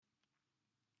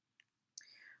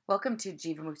Welcome to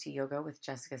Jivamukti Yoga with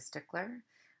Jessica Stickler.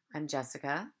 I'm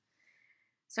Jessica.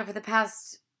 So, for the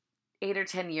past 8 or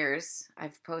 10 years,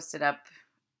 I've posted up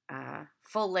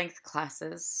full length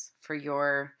classes for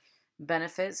your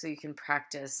benefit so you can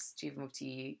practice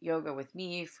Jivamukti Yoga with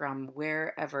me from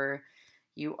wherever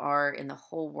you are in the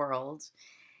whole world.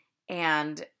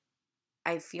 And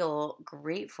I feel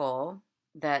grateful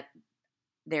that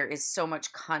there is so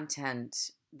much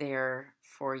content there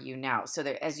for you now. So,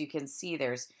 as you can see,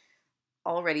 there's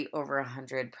already over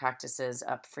 100 practices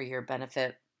up for your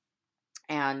benefit.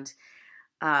 And,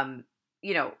 um,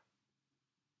 you know,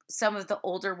 some of the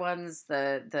older ones,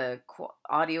 the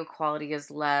audio quality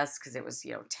is less because it was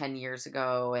 10 years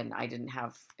ago, and I didn't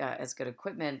have as good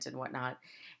equipment and whatnot.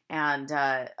 And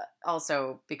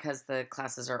also because the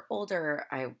classes are older,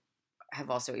 I have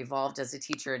also evolved as a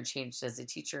teacher and changed as a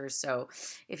teacher. So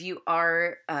if you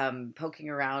are poking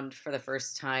around for the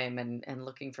first time and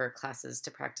looking for classes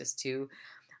to practice to,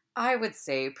 I would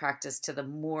say practice to the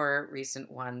more recent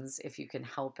ones if you can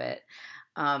help it.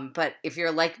 But if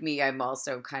you're like me, I'm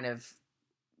also kind of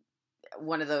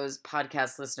one of those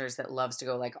podcast listeners that loves to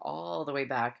go like all the way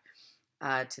back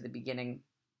to the beginning.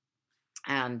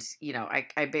 And,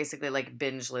 I basically like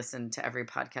binge listen to every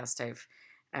podcast I've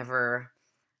ever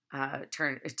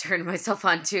turned myself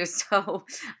onto. So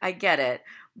I get it.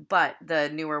 But the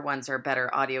newer ones are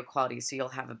better audio quality, so you'll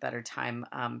have a better time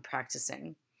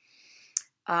practicing.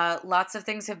 Lots of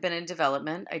things have been in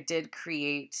development. I did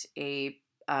create a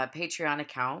Patreon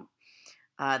account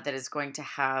that is going to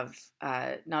have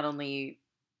not only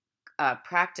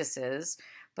practices,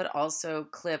 but also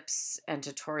clips and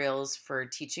tutorials for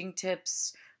teaching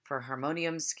tips, for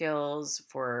harmonium skills,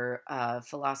 for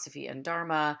philosophy and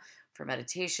Dharma, for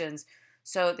meditations.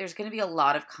 So there's going to be a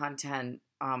lot of content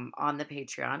on the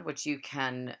Patreon, which you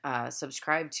can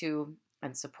subscribe to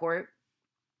and support.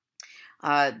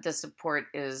 The support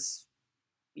is,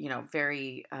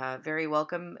 very, very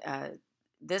welcome.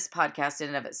 This podcast, in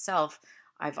and of itself,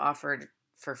 I've offered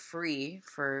for free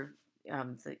for a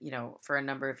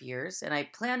number of years, and I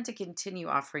plan to continue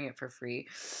offering it for free.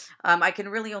 I can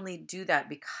really only do that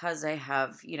because I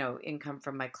have, income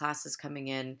from my classes coming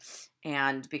in,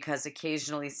 and because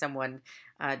occasionally someone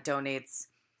donates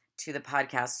to the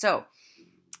podcast. So,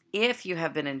 if you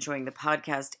have been enjoying the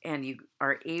podcast and you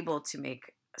are able to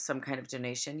make some kind of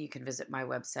donation, you can visit my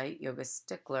website,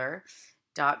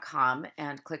 yogastickler.com,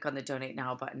 and click on the donate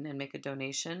now button and make a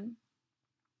donation.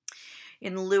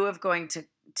 In lieu of going to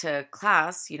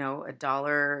class, a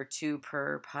dollar or two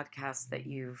per podcast that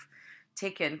you've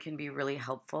taken can be really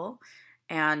helpful.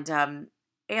 And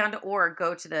or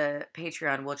go to the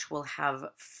Patreon, which will have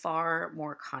far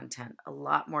more content, a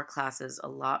lot more classes, a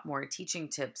lot more teaching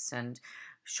tips and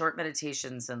short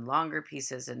meditations and longer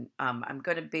pieces. And I'm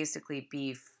going to basically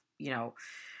be,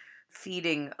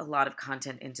 feeding a lot of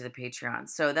content into the Patreon.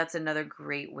 So that's another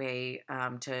great way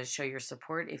to show your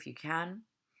support if you can.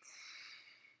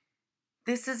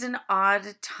 This is an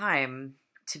odd time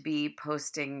to be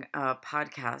posting a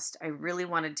podcast. I really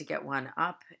wanted to get one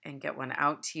up and get one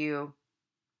out to you.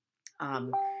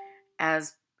 Um,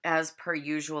 as as per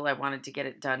usual, I wanted to get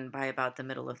it done by about the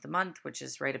middle of the month, which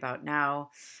is right about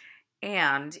now.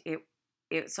 And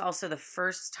it's also the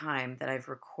first time that I've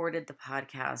recorded the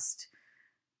podcast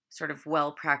sort of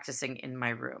while practicing in my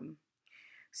room.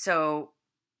 So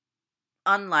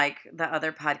unlike the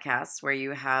other podcasts where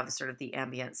you have sort of the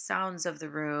ambient sounds of the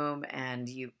room and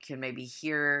you can maybe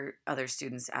hear other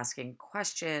students asking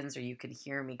questions, or you can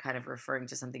hear me kind of referring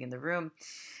to something in the room,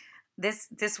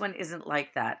 this one isn't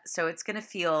like that. So it's going to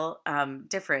feel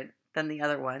different than the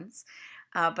other ones.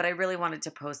 But I really wanted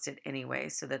to post it anyway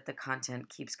so that the content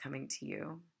keeps coming to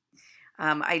you.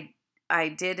 I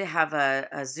did have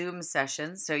a Zoom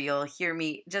session, so you'll hear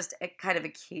me just kind of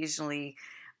occasionally,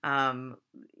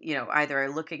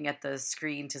 either looking at the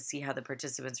screen to see how the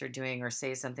participants are doing or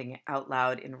say something out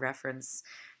loud in reference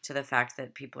to the fact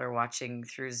that people are watching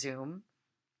through Zoom.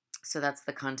 So that's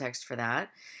the context for that.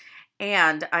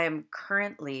 And I am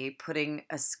currently putting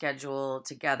a schedule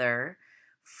together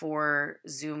for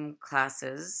Zoom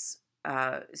classes.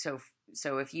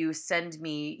 So if you send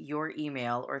me your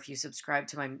email, or if you subscribe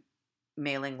to my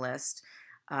mailing list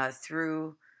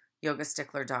through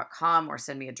yogastickler.com, or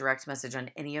send me a direct message on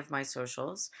any of my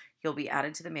socials, you'll be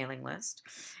added to the mailing list.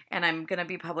 And I'm going to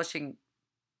be publishing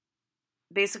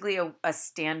basically a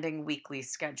standing weekly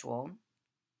schedule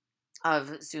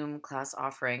of Zoom class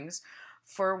offerings,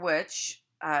 for which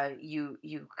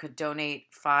you could donate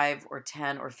 $5 or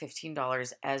 $10 or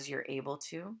 $15 as you're able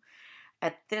to.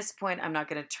 At this point, I'm not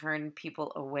going to turn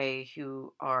people away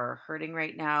who are hurting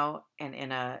right now and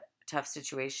in a tough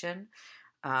situation.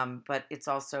 But it's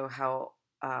also how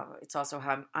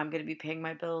I'm going to be paying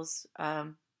my bills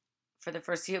for the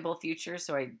foreseeable future.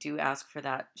 So I do ask for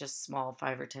that just small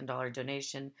 $5 or $10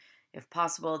 donation if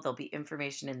possible. There'll be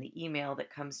information in the email that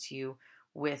comes to you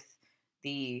with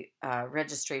the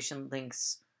registration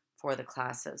links for the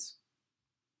classes.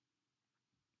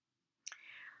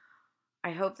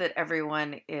 I hope that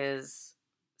everyone is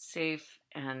safe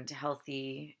and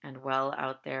healthy and well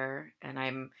out there. And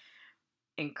I'm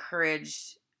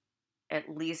encouraged,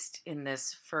 at least in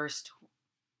this first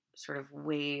sort of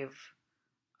wave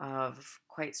of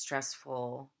quite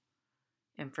stressful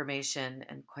information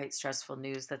and quite stressful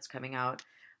news that's coming out.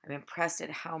 I'm impressed at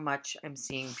how much I'm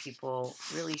seeing people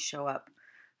really show up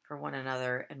for one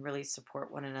another and really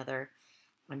support one another.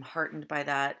 I'm heartened by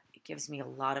that. It gives me a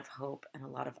lot of hope and a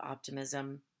lot of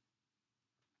optimism.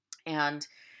 And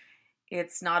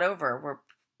it's not over.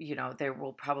 There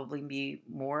will probably be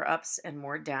more ups and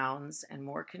more downs and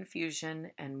more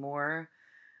confusion and more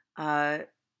uh,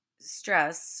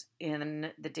 stress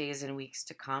in the days and weeks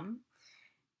to come.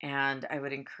 And I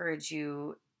would encourage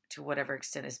you, to whatever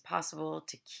extent is possible,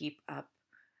 to keep up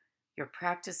your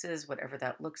practices, whatever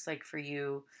that looks like for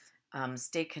you.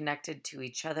 Stay connected to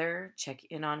each other, check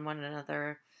in on one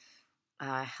another,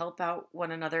 help out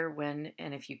one another when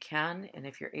and if you can, and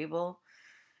if you're able.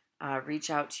 Reach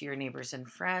out to your neighbors and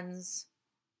friends.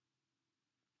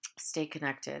 Stay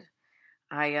connected.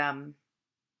 I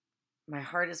My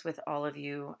heart is with all of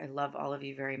you. I love all of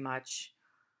you very much.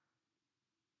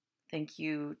 Thank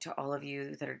you to all of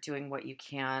you that are doing what you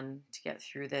can to get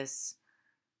through this.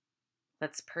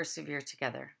 Let's persevere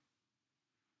together.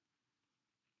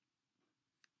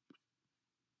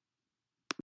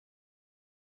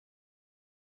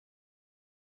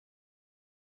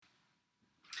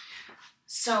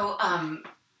 So, um,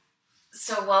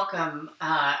 so welcome.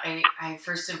 I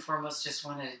first and foremost just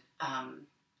want to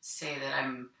say that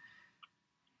I'm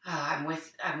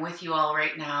with you all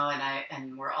right now,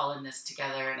 and we're all in this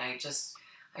together. And I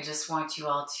just want you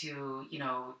all to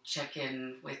check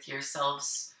in with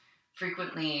yourselves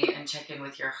frequently, and check in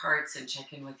with your hearts, and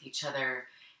check in with each other,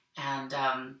 and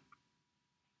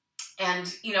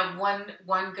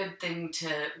one good thing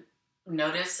to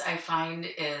notice, I find,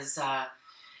 is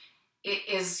it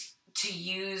is to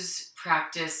use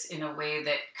practice in a way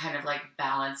that kind of like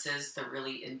balances the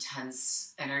really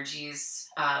intense energies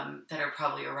that are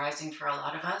probably arising for a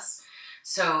lot of us.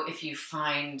 So if you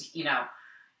find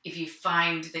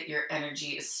that your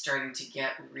energy is starting to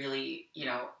get really,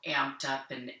 amped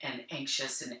up and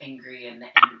anxious and angry and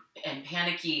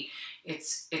panicky,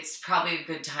 it's probably a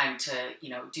good time to,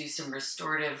 do some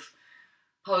restorative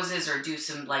poses, or do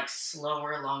some like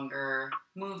slower, longer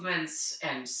movements,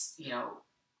 and,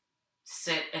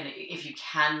 sit, and if you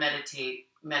can meditate,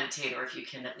 or if you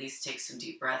can at least take some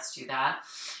deep breaths, do that.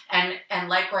 And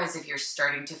likewise, if you're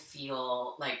starting to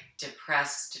feel like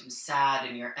depressed and sad,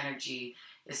 and your energy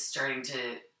is starting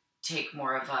to take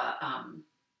more of a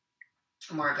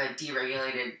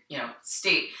deregulated,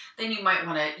 state, then you might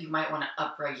want to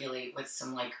upregulate with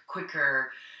some like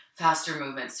quicker, faster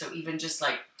movements. So even just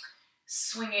like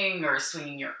swinging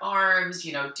your arms,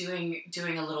 doing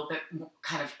a little bit more,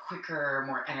 kind of quicker,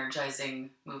 more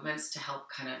energizing movements to help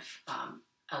kind of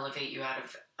elevate you out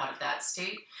of that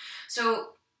state. So,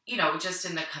 just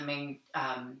in the coming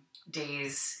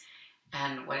days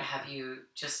and what have you,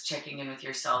 just checking in with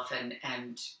yourself,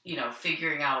 and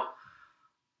figuring out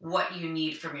what you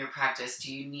need from your practice.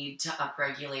 Do you need to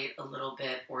upregulate a little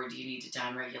bit, or do you need to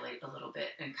downregulate a little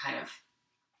bit, and kind of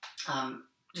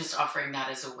just offering that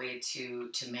as a way to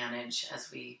manage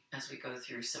as we go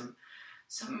through some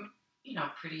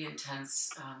pretty intense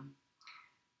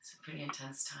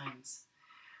times.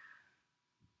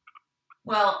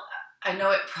 Well, I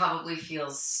know it probably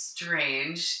feels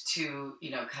strange to,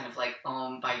 kind of like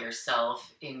by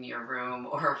yourself in your room,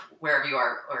 or wherever you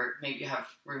are, or maybe you have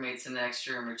roommates in the next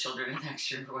room, or children in the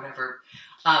next room, or whatever.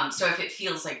 So if it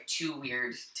feels like too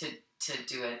weird to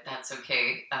do it, that's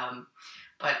okay.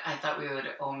 But I thought we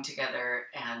would together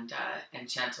and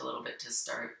chant a little bit to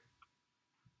start.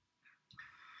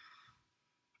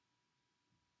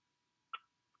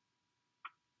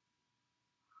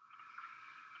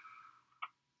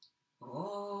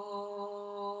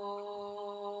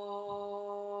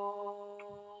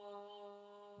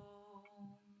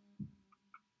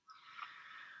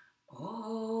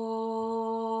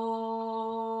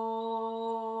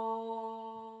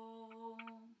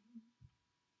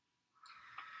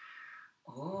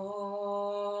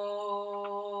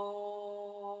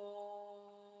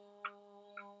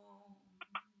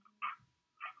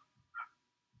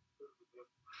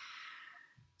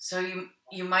 So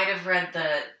you might have read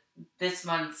this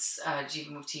month's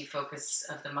Jivamukti focus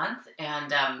of the month,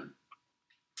 and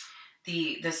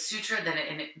the sutra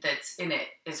that's in it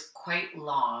is quite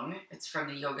long. It's from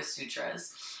the Yoga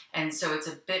Sutras, and so it's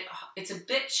a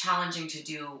bit challenging to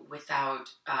do without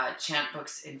chant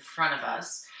books in front of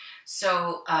us.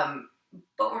 So,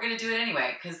 but we're gonna do it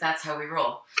anyway because that's how we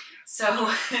roll.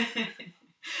 So,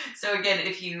 so again,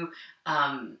 if you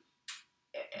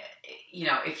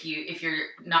if you're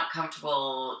not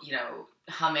comfortable,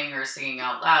 humming or singing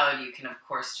out loud, you can of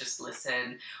course just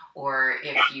listen. Or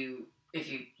if you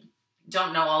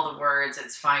don't know all the words,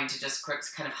 it's fine to just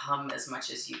kind of hum as much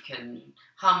as you can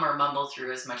hum or mumble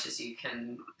through as much as you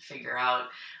can figure out.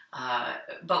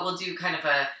 But we'll do kind of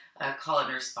a call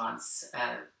and response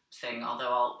thing,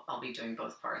 although I'll be doing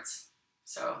both parts.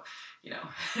 So,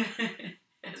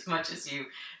 as much as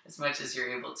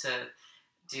you're able to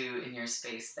do in your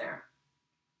space there.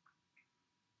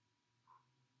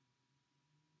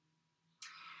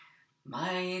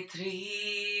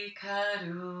 Maitri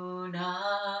Karuna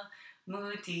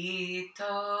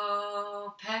Mudito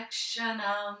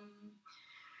Pekshanam.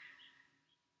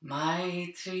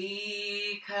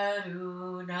 Maitri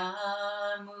Karuna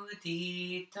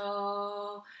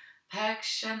Mudito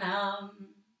Pekshanam.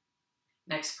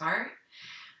 Next part.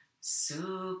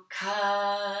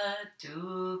 Sukha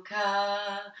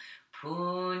Dukkha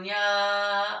Punya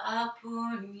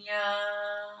Apunya.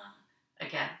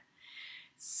 Again.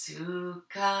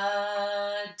 Sukha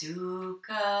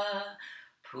Dukkha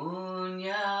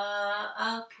Punya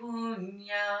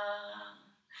Apunya.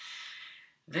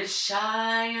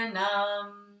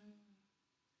 Vishayanam.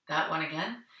 That one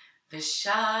again.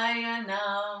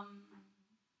 Vishayanam.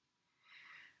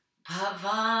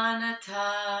 Bhavanatash.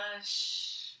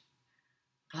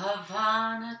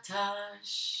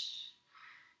 Bhavanatash.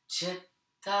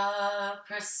 Chitta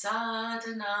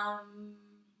Prasadanam.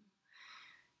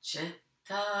 Chitta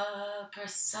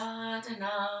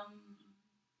Prasadanam.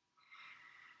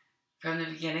 From the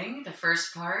beginning, the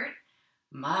first part.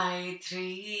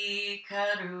 Maitri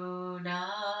Karuna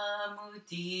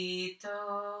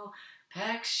Mudito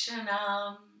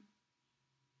Pekshanam.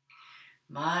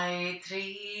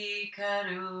 Maitri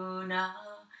Karuna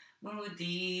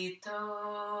Mudito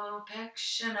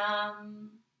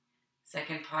Pekshanam.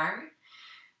 Second part.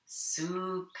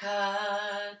 Sukha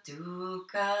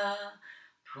Dukkha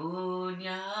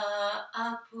Punya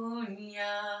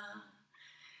Apunya.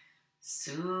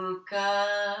 Sukha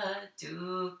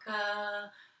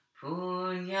Dukkha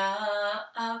Punya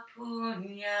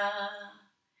Apunya.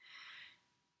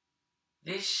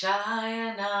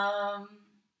 Vishayanam.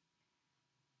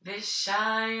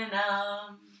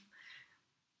 Vishayanam.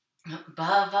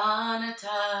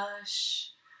 Bhavanatash.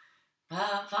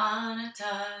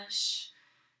 Bhavanatash.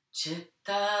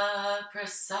 Chitta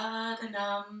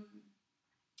Prasadanam.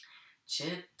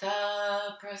 Chitta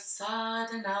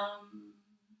Prasadanam.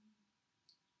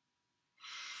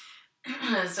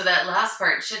 So that last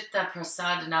part, Chitta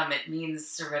Prasadanam, it means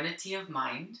serenity of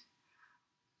mind.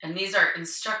 And these are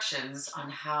instructions on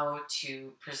how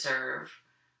to preserve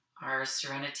our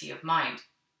serenity of mind.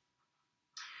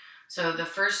 So the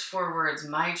first four words,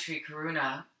 Maitri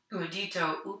Karuna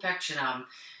Mudito Upekshanam,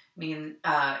 mean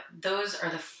those are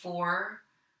the four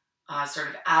sort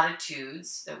of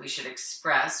attitudes that we should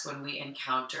express when we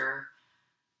encounter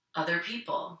other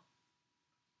people.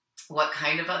 What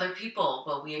kind of other people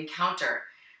will we encounter?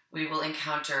 We will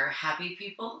encounter happy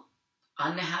people,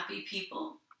 unhappy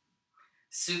people,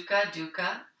 sukha,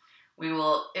 dukkha. We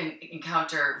will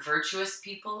encounter virtuous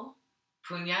people,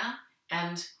 punya,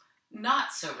 and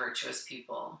not so virtuous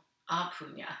people,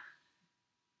 apunya.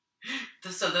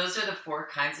 So those are the four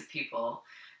kinds of people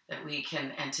that we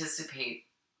can anticipate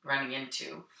running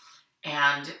into.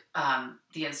 And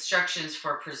the instructions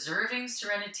for preserving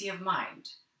serenity of mind.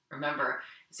 Remember,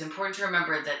 it's important to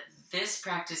remember that this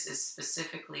practice is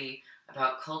specifically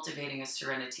about cultivating a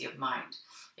serenity of mind.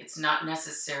 It's not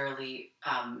necessarily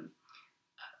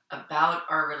about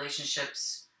our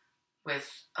relationships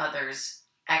with others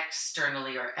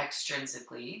externally or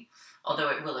extrinsically, although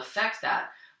it will affect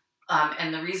that.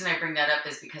 And the reason I bring that up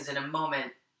is because in a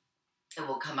moment it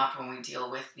will come up when we deal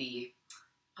with the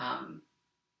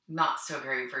not so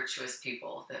very virtuous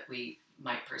people that we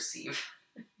might perceive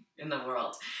in the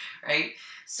world, right?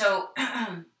 So,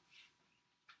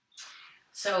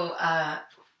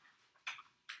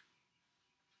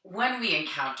 when we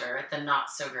encounter the not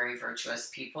so very virtuous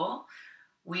people,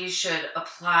 we should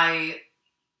apply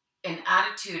an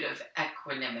attitude of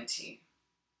equanimity,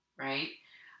 right?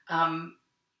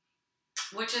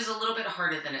 Which is a little bit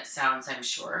harder than it sounds, I'm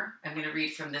sure. I'm going to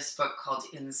read from this book called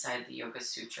Inside the Yoga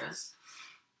Sutras.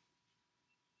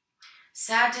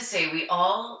 Sad to say, we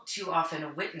all too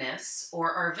often witness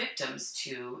or are victims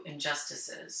to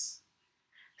injustices.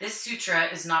 This sutra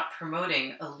is not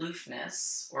promoting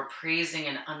aloofness or praising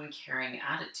an uncaring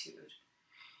attitude.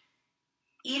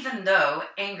 Even though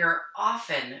anger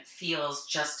often feels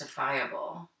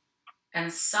justifiable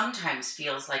and sometimes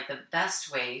feels like the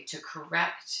best way to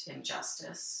correct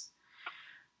injustice,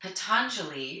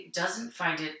 Patanjali doesn't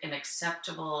find it an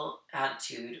acceptable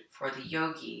attitude for the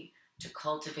yogi to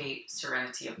cultivate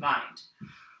serenity of mind.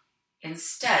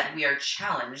 Instead, we are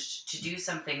challenged to do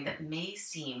something that may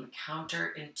seem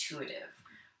counterintuitive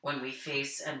when we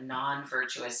face a non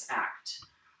virtuous act,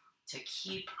 to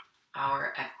keep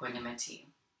our equanimity.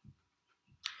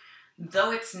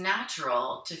 Though it's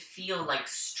natural to feel like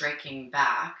striking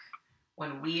back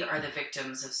when we are the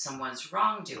victims of someone's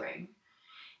wrongdoing,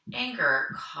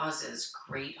 anger causes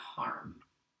great harm.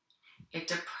 It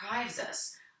deprives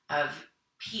us of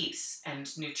peace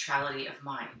and neutrality of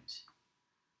mind.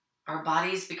 Our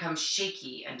bodies become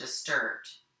shaky and disturbed.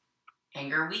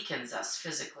 Anger weakens us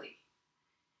physically.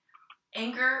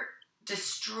 Anger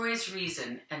destroys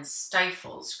reason and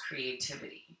stifles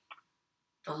creativity.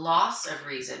 The loss of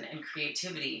reason and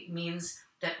creativity means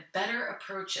that better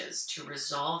approaches to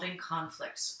resolving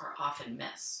conflicts are often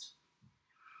missed.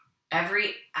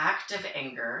 Every act of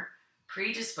anger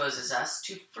predisposes us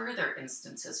to further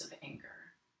instances of anger.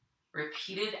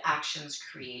 Repeated actions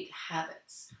create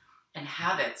habits, and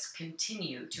habits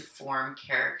continue to form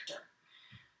character.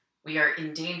 We are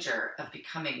in danger of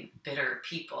becoming bitter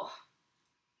people.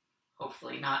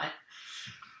 Hopefully not.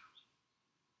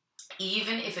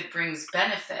 Even if it brings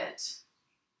benefit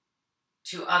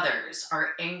to others, our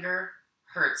anger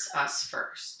hurts us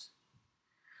first.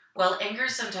 While anger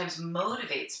sometimes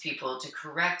motivates people to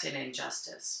correct an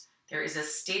injustice, there is a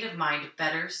state of mind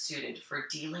better suited for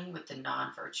dealing with the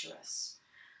non-virtuous.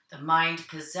 The mind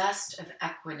possessed of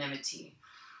equanimity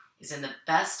is in the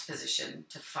best position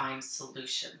to find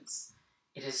solutions.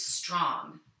 It is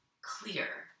strong, clear,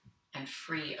 and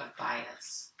free of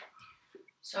bias.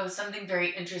 So something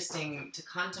very interesting to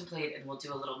contemplate, and we'll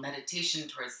do a little meditation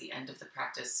towards the end of the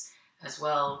practice as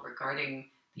well regarding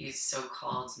these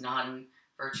so-called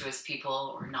non-virtuous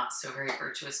people or not so very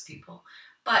virtuous people.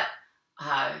 But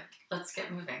let's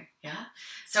get moving, yeah?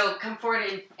 So come forward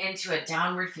into a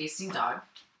downward facing dog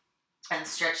and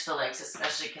stretch the legs,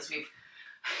 especially because we've,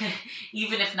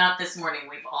 even if not this morning,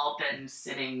 we've all been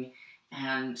sitting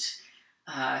and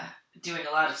doing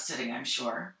a lot of sitting, I'm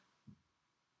sure.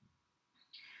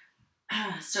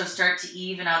 So start to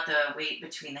even out the weight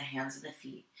between the hands and the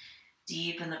feet.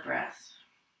 Deepen the breath.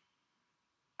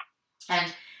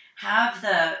 And have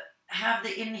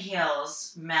the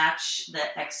inhales match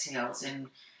the exhales in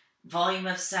volume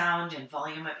of sound and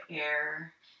volume of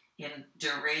air, in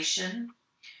duration,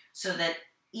 so that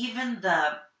even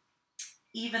the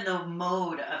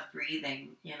mode of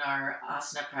breathing in our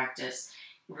asana practice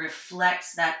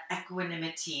reflects that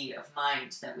equanimity of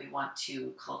mind that we want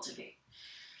to cultivate.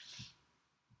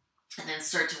 And then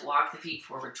start to walk the feet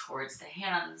forward towards the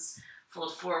hands.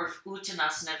 Fold forward,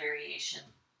 Uttanasana variation.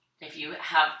 If you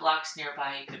have blocks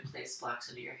nearby, you could place blocks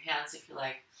under your hands if you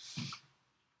like.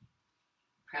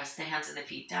 Press the hands and the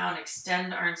feet down.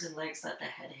 Extend arms and legs. Let the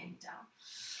head hang down.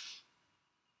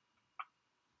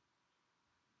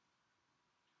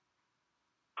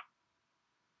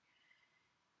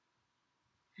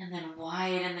 And then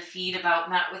widen the feet about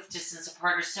mat width distance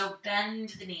apart or so. Bend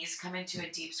the knees. Come into a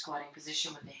deep squatting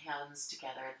position with the hands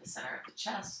together at the center of the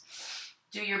chest.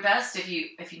 Do your best if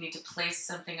you need to place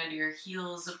something under your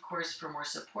heels, of course, for more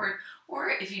support, or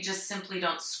if you just simply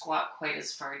don't squat quite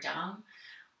as far down,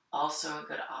 also a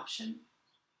good option.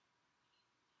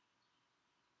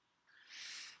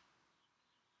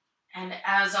 And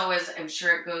as always, I'm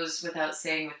sure it goes without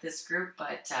saying with this group,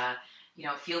 but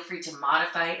feel free to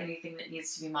modify anything that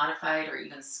needs to be modified, or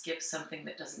even skip something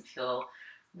that doesn't feel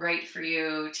right for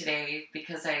you today,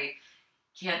 because I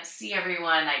can't see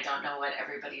everyone. I don't know what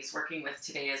everybody's working with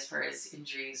today as far as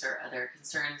injuries or other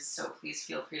concerns. So please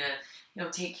feel free to,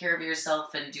 take care of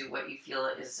yourself and do what you feel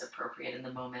is appropriate in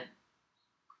the moment.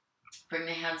 Bring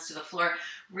the hands to the floor.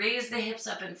 Raise the hips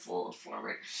up and fold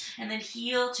forward. And then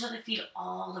heel till the feet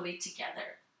all the way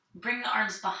together. Bring the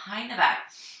arms behind the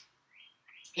back.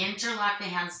 Interlock the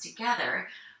hands together.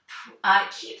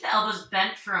 Keep the elbows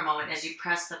bent for a moment as you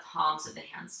press the palms of the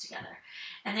hands together.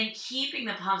 And then keeping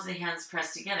the palms of the hands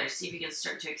pressed together, see if you can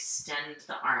start to extend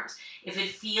the arms. If it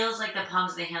feels like the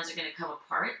palms of the hands are going to come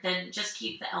apart, then just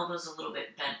keep the elbows a little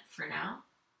bit bent for now.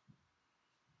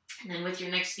 And then with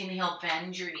your next inhale,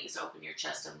 bend your knees, open your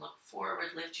chest and look forward.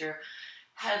 Lift your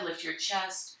head, lift your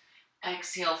chest.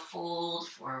 Exhale, fold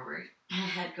forward.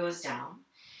 Head goes down.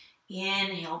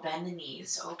 Inhale, bend the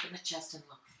knees, open the chest and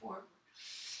look forward.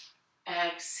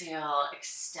 Exhale,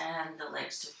 extend the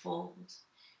legs to fold.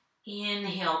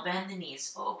 Inhale, bend the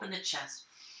knees, open the chest.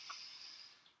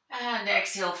 And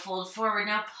exhale, fold forward.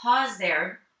 Now pause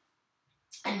there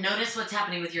and notice what's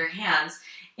happening with your hands.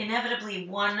 Inevitably,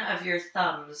 one of your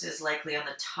thumbs is likely on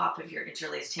the top of your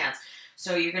interlaced hands.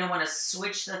 So you're going to want to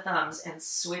switch the thumbs and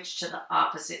switch to the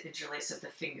opposite interlace of the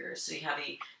fingers. So you have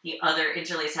the other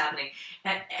interlace happening.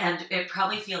 And it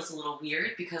probably feels a little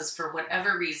weird because for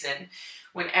whatever reason,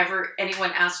 whenever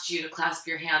anyone asked you to clasp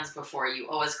your hands before, you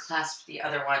always clasped the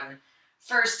other one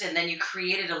first, and then you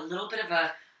created a little bit of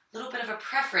a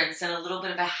preference and a little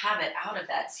bit of a habit out of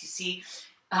that. So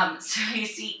you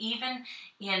see, even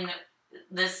in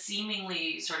the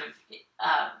seemingly sort of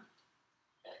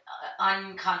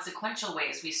unconsequential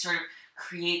ways, we sort of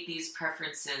create these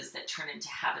preferences that turn into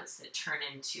habits, that turn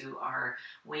into our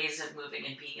ways of moving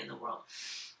and being in the world.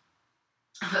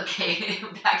 Okay,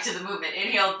 back to the movement.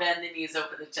 Inhale, bend the knees,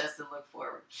 open the chest, and look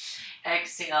forward.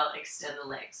 Exhale, extend the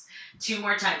legs. 2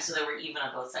 more times so that we're even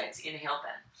on both sides. Inhale,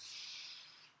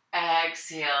 bend.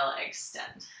 Exhale,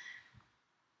 extend.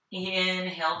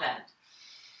 Inhale, bend.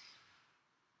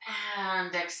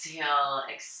 And exhale,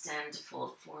 extend,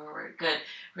 fold forward. Good.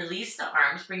 Release the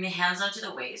arms, bring the hands onto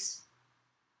the waist.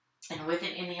 And with an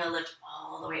inhale, lift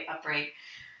all the way upright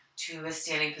to a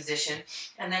standing position.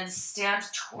 And then stand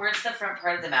towards the front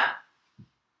part of the mat.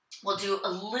 We'll do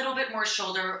a little bit more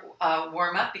shoulder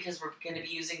warm up because we're going to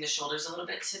be using the shoulders a little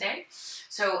bit today.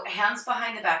 So hands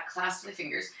behind the back, clasp the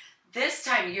fingers. This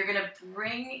time you're going to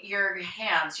bring your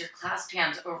hands, your clasped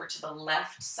hands, over to the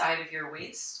left side of your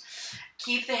waist.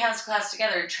 Keep the hands clasped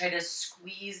together and try to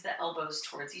squeeze the elbows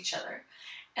towards each other.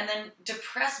 And then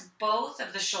depress both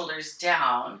of the shoulders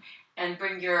down and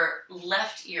bring your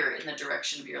left ear in the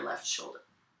direction of your left shoulder.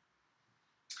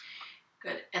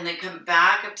 Good. And then come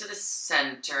back up to the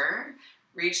center.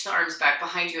 Reach the arms back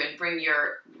behind you and bring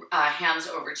your hands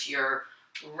over to your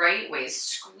right waist.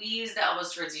 Squeeze the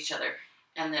elbows towards each other.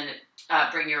 And then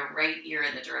bring your right ear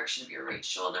in the direction of your right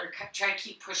shoulder. Try to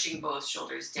keep pushing both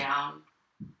shoulders down.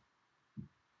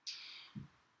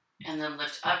 And then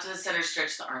lift up to the center,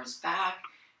 stretch the arms back.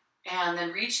 And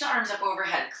then reach the arms up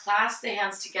overhead. Clasp the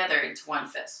hands together into one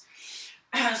fist.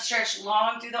 Stretch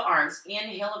long through the arms.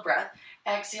 Inhale a breath.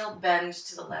 Exhale, bend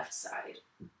to the left side.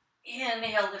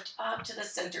 Inhale, lift up to the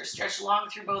center. Stretch long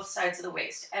through both sides of the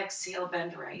waist. Exhale,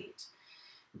 bend right.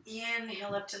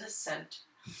 Inhale up to the center.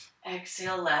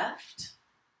 Exhale, left.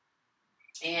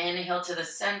 Inhale to the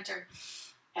center.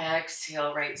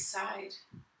 Exhale, right side.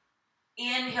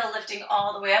 Inhale, lifting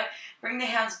all the way up. Bring the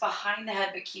hands behind the head,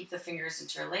 but keep the fingers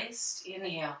interlaced.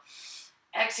 Inhale.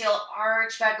 Exhale,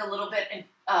 arch back a little bit and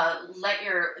let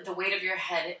the weight of your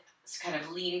head kind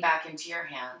of lean back into your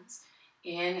hands.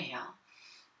 Inhale.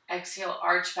 Exhale,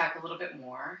 arch back a little bit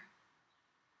more.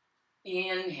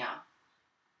 Inhale.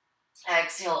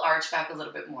 Exhale, arch back a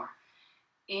little bit more.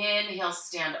 Inhale,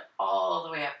 stand all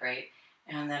the way upright,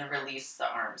 and then release the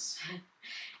arms.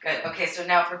 Good. Okay, so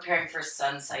now preparing for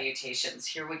sun salutations.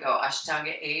 Here we go.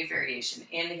 Ashtanga A variation.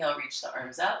 Inhale, reach the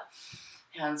arms up.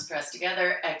 Hands pressed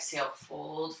together. Exhale,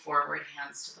 fold forward,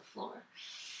 hands to the floor.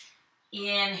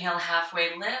 Inhale,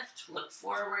 halfway lift. Look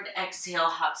forward. Exhale,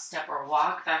 hop, step, or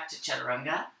walk back to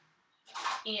Chaturanga.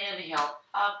 Inhale,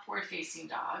 upward facing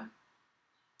dog.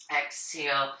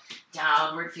 Exhale,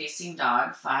 downward facing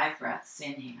dog. 5 breaths.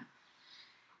 Inhale.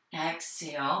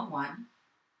 Exhale, 1.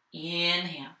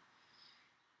 Inhale.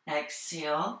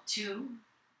 Exhale, 2.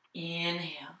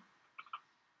 Inhale.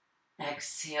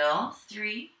 Exhale,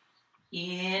 3.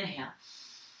 Inhale.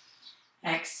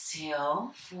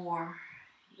 Exhale, 4.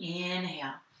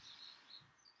 Inhale.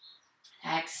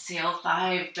 Exhale,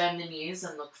 5. Bend the knees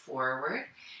and look forward.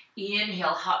 Inhale,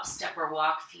 hop, step, or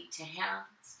walk, feet to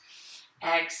hands.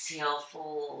 Exhale,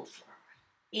 fold forward.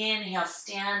 Inhale,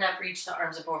 stand up, reach the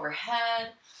arms up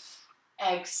overhead.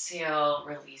 Exhale,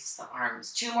 release the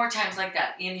arms. 2 more times like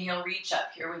that. Inhale, reach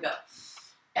up. Here we go.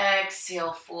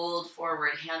 Exhale, fold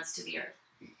forward, hands to the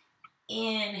earth.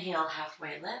 Inhale,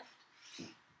 halfway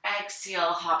lift.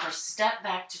 Exhale, hop or step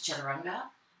back to Chaturanga.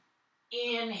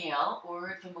 Inhale,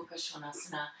 Urdhva Mukha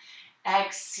Svanasana.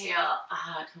 Exhale,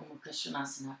 Adho Mukha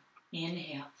Svanasana.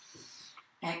 Inhale.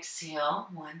 Exhale,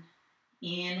 1.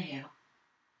 Inhale.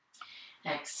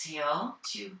 Exhale,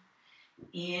 2.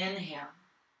 Inhale.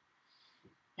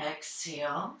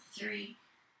 Exhale, 3.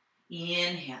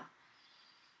 Inhale.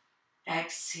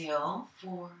 Exhale,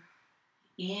 4.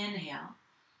 Inhale.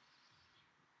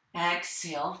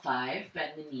 Exhale, 5.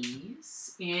 Bend the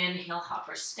knees. Inhale, hop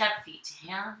or step, feet to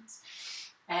hands.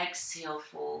 Exhale,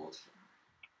 fold.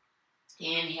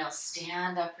 Inhale,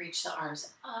 stand up, reach the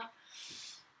arms up.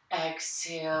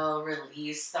 Exhale,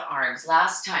 release the arms.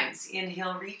 Last times,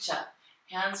 inhale, reach up.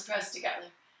 Hands pressed together.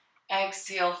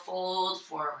 Exhale, fold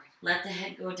forward. Let the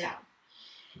head go down.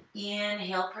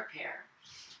 Inhale, prepare.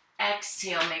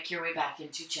 Exhale, make your way back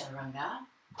into Chaturanga.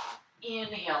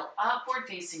 Inhale, upward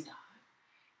facing dog.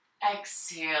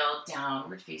 Exhale,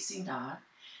 downward facing dog.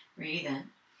 Breathe in.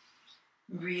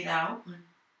 Breathe out. 1.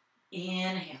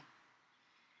 Inhale.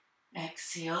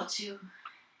 Exhale, 2.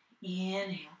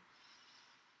 Inhale.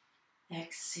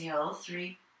 Exhale,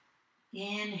 3.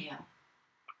 Inhale.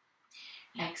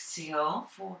 Exhale,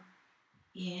 4.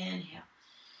 Inhale.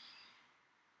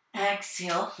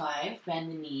 Exhale, 5.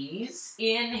 Bend the knees.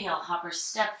 Inhale, hopper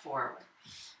step forward.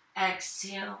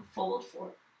 Exhale, fold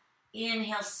forward.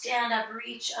 Inhale, stand up,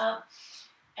 reach up.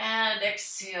 And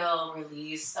exhale,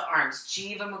 release the arms.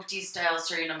 Jiva Mukti style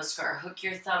Surya Namaskar. Hook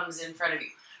your thumbs in front of you.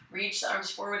 Reach the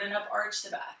arms forward and up, arch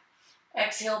the back.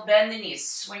 Exhale, bend the knees.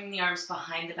 Swing the arms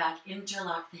behind the back.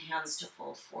 Interlock the hands to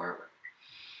fold forward.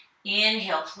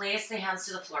 Inhale, place the hands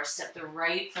to the floor. Step the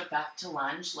right foot back to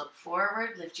lunge. Look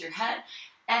forward, lift your head.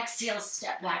 Exhale,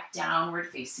 step back, downward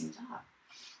facing dog.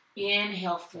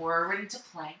 Inhale, forward into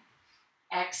plank.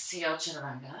 Exhale,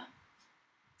 Chaturanga.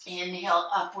 Inhale,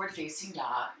 upward facing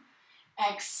dog.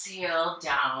 Exhale,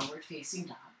 downward facing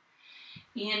dog.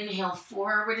 Inhale,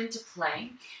 forward into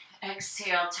plank.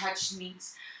 Exhale, touch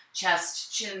knees,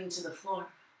 chest, chin to the floor.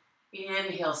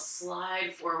 Inhale,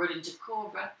 slide forward into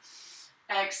cobra.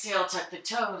 Exhale, tuck the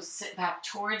toes, sit back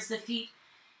towards the feet,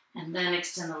 and then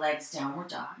extend the legs, downward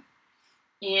dog.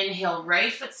 Inhale,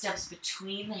 right foot steps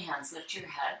between the hands, lift your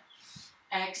head.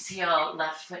 Exhale,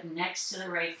 left foot next to the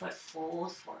right foot,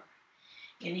 fold forward.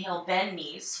 Inhale, bend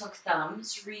knees, hook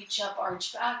thumbs, reach up,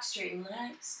 arch back, straighten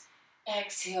legs.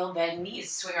 Exhale, bend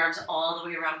knees, swing arms all the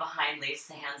way around behind, lace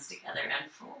the hands together and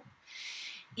fold.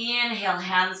 Inhale,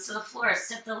 hands to the floor,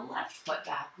 step the left foot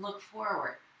back, look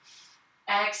forward.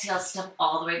 Exhale, step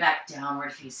all the way back,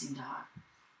 downward facing dog.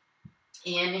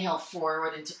 Inhale,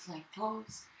 forward into plank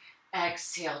pose.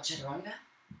 Exhale, Chaturanga.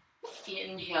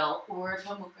 Inhale,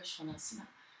 Urdhva Mukha Svanasana.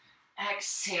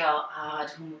 Exhale,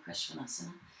 Adho Mukha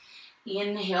Svanasana.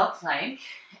 Inhale, plank.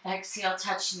 Exhale,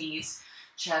 touch knees,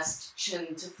 chest,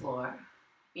 chin to floor.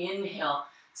 Inhale,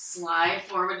 slide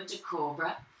forward into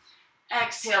cobra.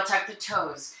 Exhale, tuck the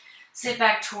toes. Sit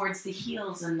back towards the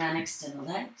heels and then extend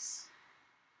the legs.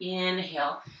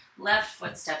 Inhale, left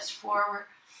foot steps forward.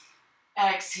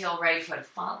 Exhale, right foot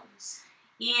follows.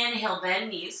 Inhale, bend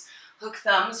knees, hook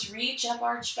thumbs, reach up,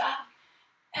 arch back.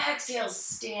 Exhale,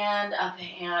 stand up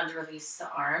and release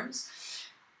the arms.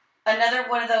 Another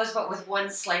one of those, but with one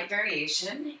slight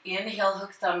variation. Inhale,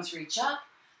 hook thumbs, reach up.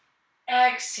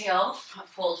 Exhale,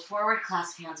 fold forward,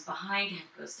 clasp hands behind, head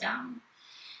goes down.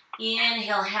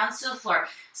 Inhale, hands to the floor.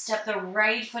 Step the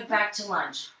right foot back to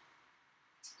lunge.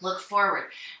 Look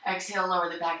forward. Exhale,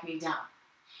 lower the back knee down.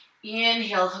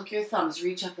 Inhale, hook your thumbs,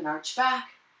 reach up and arch back.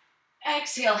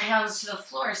 Exhale, hands to the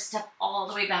floor. Step all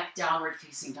the way back, downward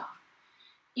facing dog.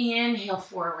 Inhale,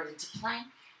 forward into plank.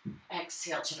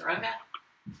 Exhale, Chaturanga.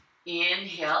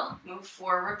 Inhale, move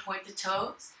forward, point the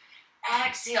toes.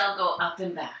 Exhale, go up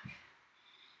and back.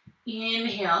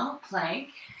 Inhale, plank.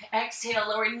 Exhale,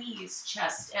 lower knees,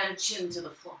 chest, and chin to the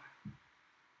floor.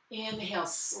 Inhale,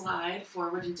 slide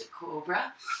forward into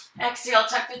cobra. Exhale,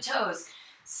 tuck the toes.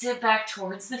 Sit back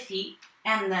towards the feet,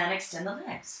 and then extend the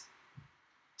legs.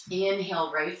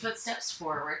 Inhale, right foot steps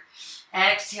forward.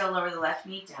 Exhale, lower the left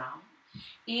knee down.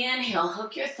 Inhale,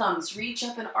 hook your thumbs, reach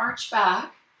up and arch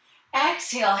back.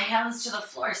 Exhale, hands to the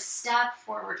floor, step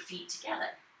forward, feet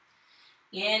together.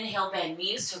 Inhale, bend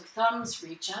knees, hook thumbs,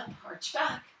 reach up, arch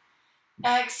back.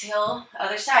 Exhale,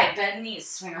 other side, bend knees,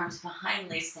 swing arms behind,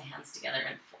 lace the hands together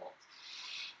and fold.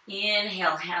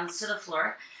 Inhale, hands to the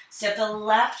floor. Step the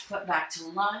left foot back to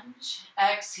lunge.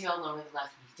 Exhale, lower the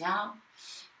left knee down.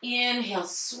 Inhale,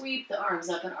 sweep the arms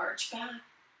up and arch back.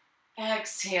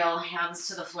 Exhale, hands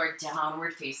to the floor,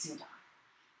 downward facing dog.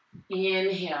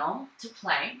 Inhale to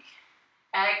plank.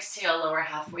 Exhale, lower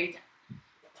halfway down.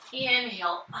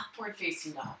 Inhale, upward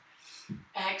facing dog.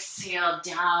 Exhale,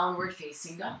 downward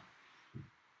facing dog.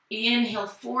 Inhale,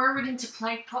 forward into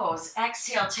plank pose.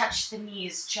 Exhale, touch the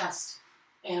knees, chest,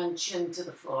 and chin to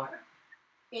the floor.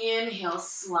 Inhale,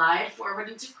 slide forward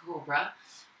into cobra.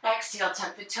 Exhale,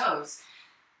 tuck the toes.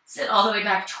 Sit all the way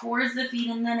back towards the feet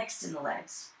and then extend the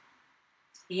legs.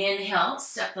 Inhale,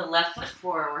 step the left foot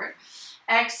forward.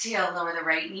 Exhale, lower the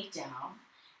right knee down.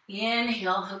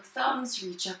 Inhale, hook thumbs,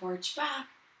 reach up, arch back.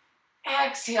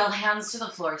 Exhale, hands to the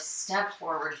floor, step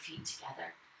forward, feet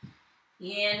together.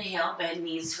 Inhale, bend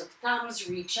knees, hook thumbs,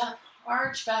 reach up,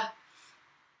 arch back.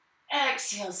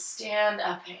 Exhale, stand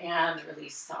up and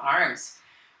release the arms.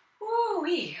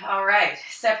 Woo-wee. All right,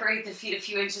 separate the feet a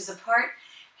few inches apart,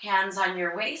 hands on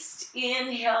your waist.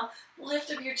 Inhale,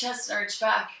 lift up your chest, arch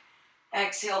back.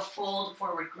 Exhale, fold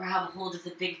forward, grab hold of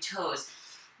the big toes.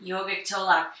 Yogic toe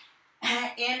lock.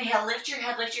 Inhale, lift your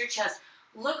head, lift your chest.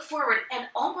 Look forward and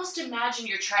almost imagine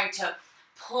you're trying to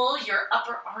pull your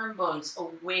upper arm bones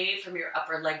away from your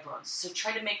upper leg bones. So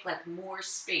try to make like more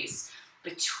space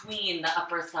between the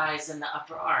upper thighs and the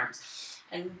upper arms.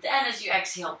 And then as you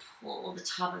exhale, pull the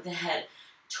top of the head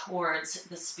towards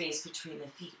the space between the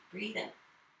feet. Breathe in.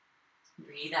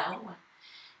 Breathe out. 1.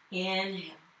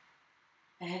 Inhale.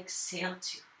 Exhale.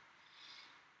 2.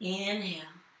 Inhale.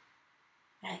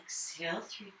 Exhale.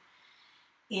 3.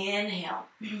 Inhale.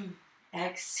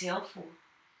 Exhale. 4.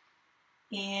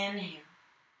 Inhale.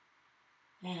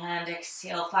 And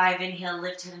exhale. 5. Inhale.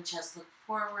 Lift head and chest. Look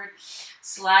forward.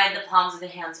 Slide the palms of the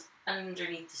hands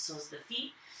underneath the soles of the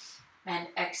feet. And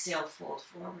exhale. Fold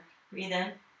forward. Breathe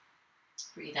in.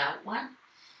 Breathe out. 1.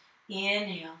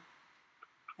 Inhale.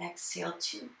 Exhale.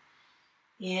 2.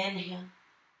 Inhale.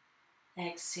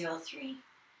 Exhale. 3.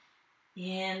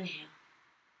 Inhale.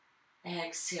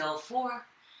 Exhale. 4.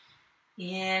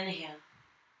 Inhale.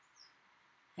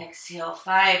 Exhale.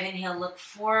 5. Inhale. Look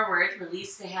forward.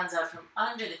 Release the hands out from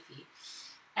under the feet.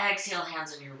 Exhale.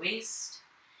 Hands on your waist.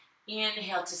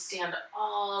 Inhale to stand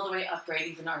all the way upright.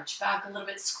 Even arch back a little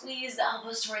bit. Squeeze the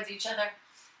elbows towards each other.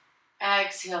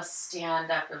 Exhale.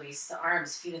 Stand up. Release the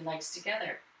arms. Feet and legs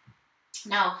together.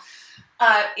 Now,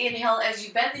 inhale as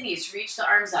you bend the knees. Reach the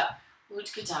arms up.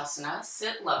 Utkatasana.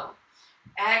 Sit low.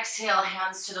 Exhale.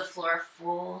 Hands to the floor.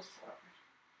 Fold forward.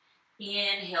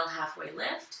 Inhale, halfway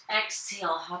lift. Exhale,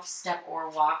 hop, step, or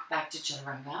walk back to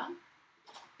chaturanga.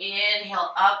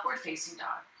 Inhale, upward facing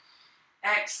dog.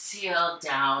 Exhale,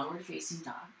 downward facing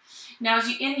dog. Now as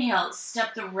you inhale,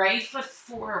 step the right foot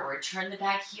forward. Turn the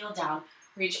back heel down.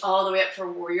 Reach all the way up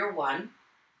for warrior 1.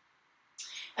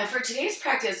 And for today's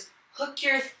practice, hook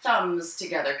your thumbs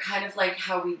together, kind of like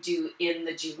how we do in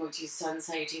the Jivamukti Sun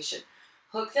Salutation.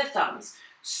 Hook the thumbs.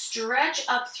 Stretch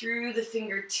up through the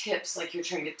fingertips like you're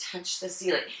trying to touch the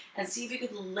ceiling. And see if you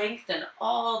could lengthen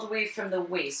all the way from the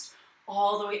waist,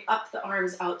 all the way up the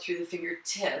arms out through the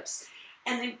fingertips.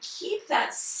 And then keep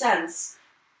that sense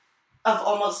of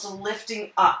almost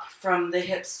lifting up from the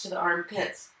hips to the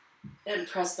armpits. And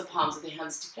press the palms of the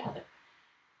hands together.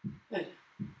 Good.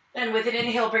 Then with an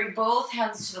inhale, bring both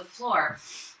hands to the floor.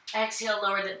 Exhale,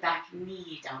 lower the back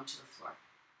knee down to the floor.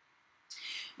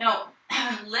 Now,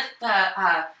 lift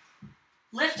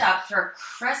up for a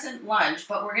crescent lunge,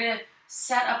 but we're going to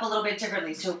set up a little bit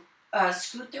differently. So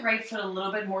scoot the right foot a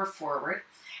little bit more forward,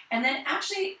 and then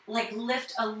actually like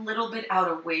lift a little bit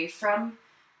out away from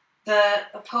the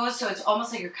pose, so it's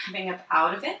almost like you're coming up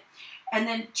out of it, and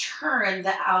then turn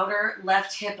the outer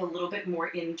left hip a little bit more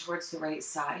in towards the right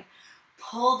side.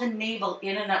 Pull the navel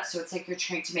in and up, so it's like you're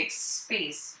trying to make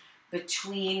space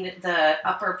between the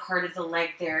upper part of the leg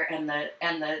there and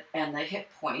the hip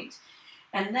point,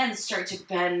 and then start to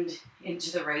bend into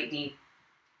the right knee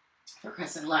for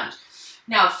crescent lunge.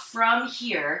 Now from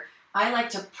here, I like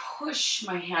to push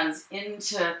my hands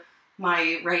into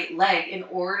my right leg in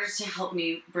order to help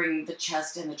me bring the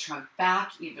chest and the trunk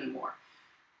back even more.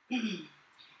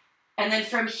 And then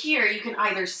from here, you can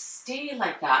either stay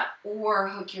like that or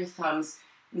hook your thumbs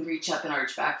and reach up and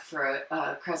arch back for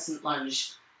a crescent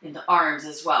lunge in the arms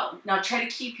as well. Now try to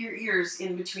keep your ears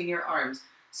in between your arms.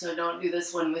 So don't do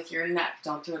this one with your neck.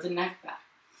 Don't throw the neck back.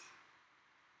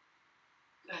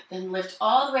 Good. Then lift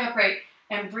all the way upright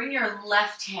and bring your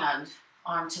left hand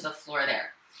onto the floor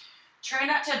there. Try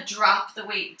not to drop the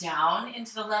weight down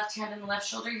into the left hand and the left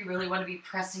shoulder. You really want to be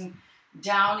pressing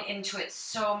down into it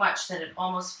so much that it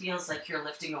almost feels like you're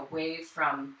lifting away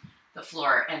from the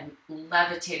floor and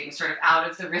levitating sort of out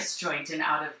of the wrist joint and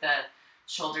out of the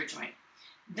shoulder joint.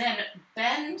 Then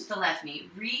bend the left knee,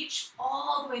 reach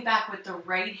all the way back with the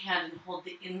right hand and hold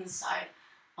the inside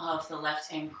of the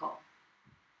left ankle.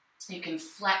 You can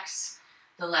flex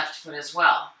the left foot as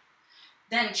well.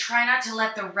 Then try not to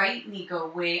let the right knee go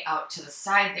way out to the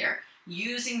side there.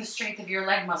 Using the strength of your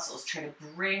leg muscles, try to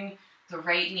bring the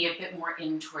right knee a bit more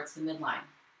in towards the midline.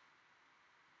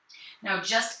 Now,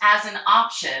 just as an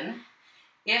option,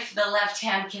 if the left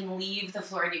hand can leave the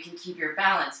floor and you can keep your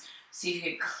balance, see if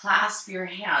you can clasp your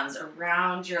hands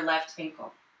around your left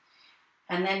ankle.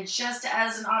 And then just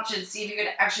as an option, see if you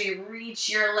could actually reach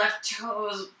your left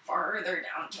toes farther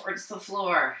down towards the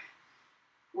floor.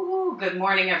 Woo, good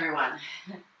morning, everyone.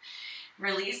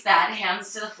 Release that,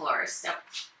 hands to the floor. Step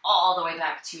all the way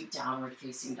back to downward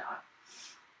facing dog.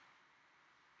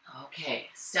 Okay,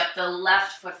 step the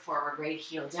left foot forward, right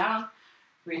heel down.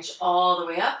 Reach all the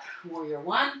way up, warrior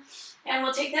one. And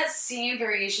we'll take that same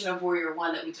variation of warrior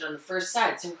one that we did on the first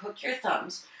side. So hook your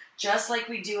thumbs, just like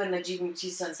we do in the Jivamukti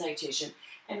Sun Salutation,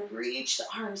 and reach the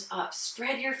arms up.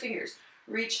 Spread your fingers.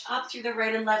 Reach up through the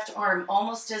right and left arm,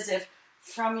 almost as if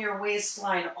from your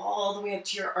waistline all the way up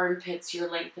to your armpits, you're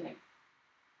lengthening.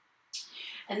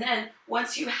 And then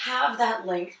once you have that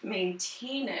length,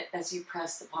 maintain it as you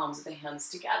press the palms of the hands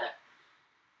together.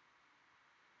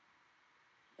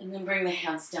 And then bring the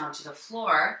hands down to the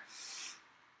floor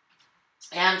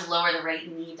and lower the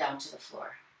right knee down to the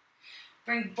floor.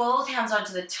 Bring both hands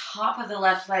onto the top of the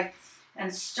left leg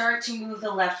and start to move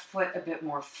the left foot a bit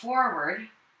more forward.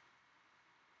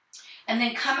 And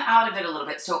then come out of it a little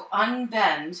bit. So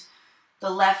unbend the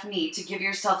left knee to give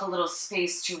yourself a little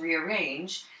space to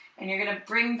rearrange. And you're going to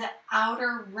bring the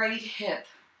outer right hip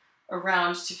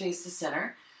around to face the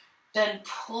center. Then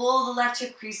pull the left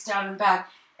hip crease down and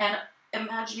back. And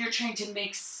imagine you're trying to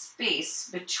make space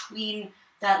between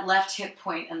that left hip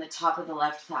point and the top of the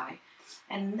left thigh.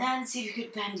 And then see if you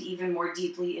could bend even more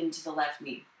deeply into the left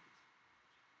knee.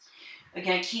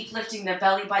 Again, keep lifting the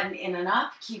belly button in and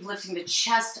up. Keep lifting the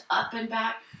chest up and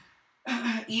back,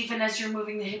 even as you're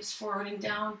moving the hips forward and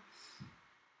down.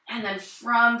 And then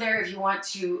from there, if you want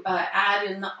to add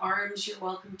in the arms, you're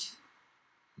welcome to.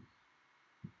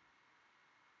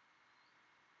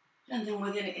 And then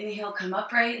with an inhale, come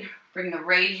upright. Bring the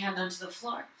right hand onto the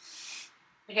floor.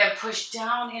 Again, push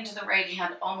down into the right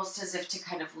hand, almost as if to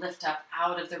kind of lift up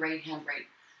out of the right hand, right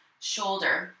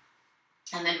shoulder.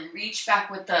 And then reach back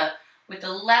with the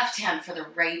left hand for the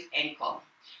right ankle.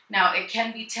 Now, it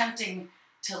can be tempting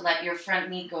to let your front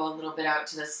knee go a little bit out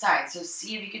to the side. So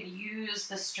see if you can use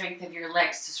the strength of your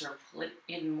legs to sort of pull it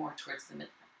in more towards the midline.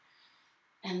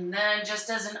 And then just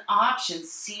as an option,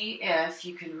 see if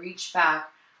you can reach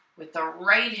back with the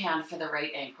right hand for the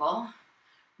right ankle.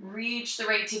 Reach the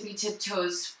right tippy tip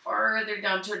toes further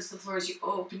down towards the floor as you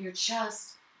open your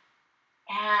chest.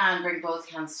 And bring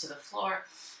both hands to the floor.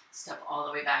 Step all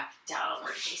the way back,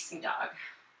 downward facing dog.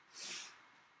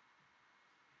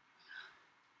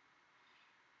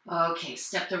 Okay,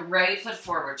 step the right foot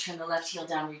forward. Turn the left heel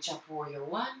down, reach up, warrior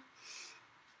one.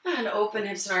 And open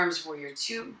hips and arms, warrior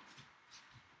two.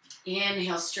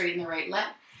 Inhale, straighten the right leg.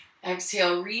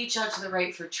 Exhale, reach out to the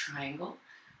right for triangle.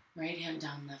 Right hand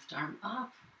down, left arm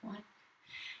up. One.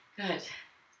 Good.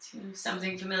 Two.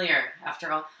 Something familiar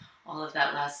after all of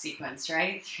that last sequence,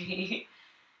 right? 3,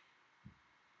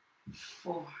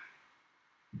 4,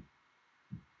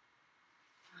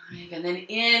 5. And then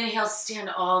inhale, stand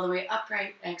all the way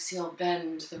upright. Exhale,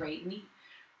 bend the right knee.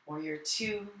 Warrior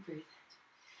two. Breathe in.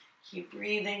 Keep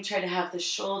breathing. Try to have the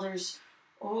shoulders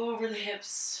over the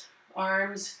hips,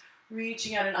 arms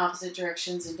reaching out in opposite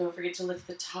directions, and don't forget to lift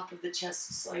the top of the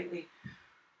chest slightly.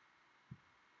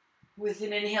 With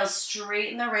an inhale,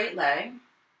 straighten the right leg.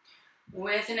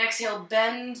 With an exhale,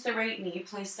 bend the right knee.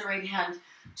 Place the right hand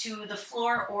to the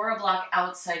floor or a block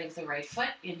outside of the right foot.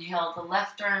 Inhale, the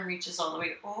left arm reaches all the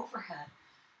way overhead.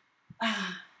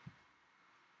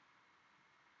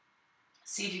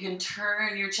 See if you can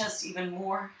turn your chest even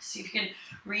more. See if you can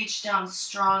reach down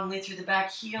strongly through the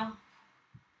back heel.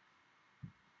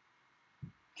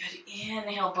 Good.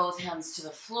 Inhale, both hands to the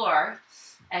floor.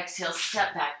 Exhale,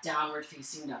 step back, downward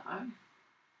facing dog.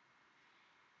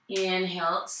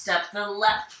 Inhale, step the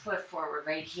left foot forward,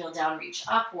 right heel down, reach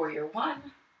up, warrior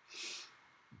one.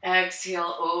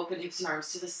 Exhale, open hips and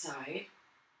arms to the side.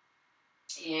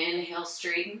 Inhale,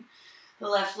 straighten the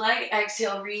left leg.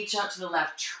 Exhale, reach out to the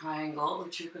left, triangle or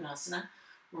Trikonasana.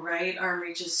 Right arm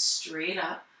reaches straight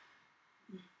up.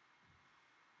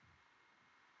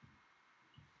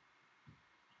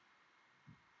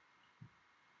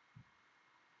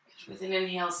 With an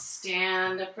inhale,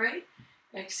 stand upright.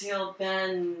 Exhale,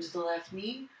 bend the left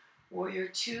knee. Warrior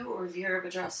two or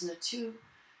Virabhadrasana 2.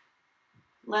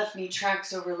 Left knee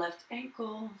tracks over left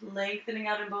ankle, lengthening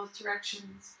out in both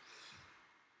directions.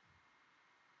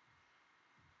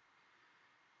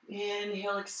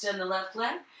 Inhale, extend the left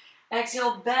leg.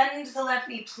 Exhale, bend the left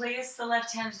knee. Place the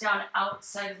left hand down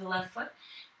outside of the left foot.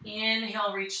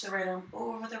 Inhale, reach the right arm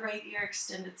over the right ear,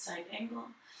 extended side angle.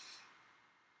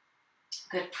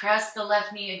 Good. Press the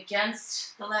left knee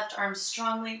against the left arm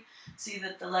strongly. See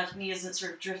that the left knee isn't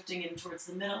sort of drifting in towards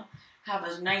the middle. Have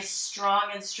a nice, strong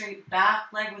and straight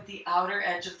back leg with the outer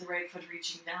edge of the right foot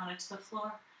reaching down into the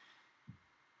floor.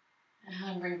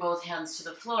 And bring both hands to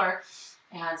the floor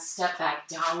and step back,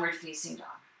 downward facing dog.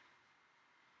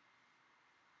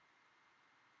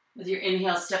 With your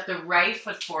inhale, step the right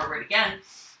foot forward again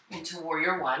into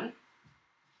warrior one.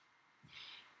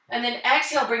 And then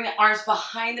exhale, bring the arms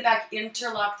behind the back,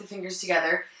 interlock the fingers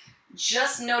together.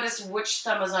 Just notice which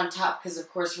thumb is on top because, of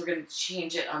course, we're going to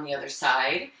change it on the other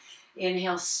side.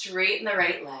 Inhale, straighten the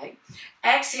right leg.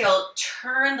 Exhale,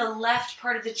 turn the left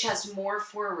part of the chest more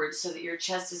forward so that your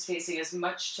chest is facing as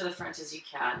much to the front as you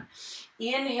can.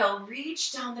 Inhale,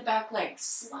 reach down the back leg.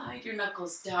 Slide your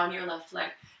knuckles down your left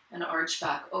leg and arch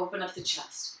back. Open up the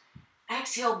chest.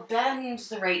 Exhale, bend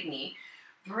the right knee.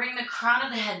 Bring the crown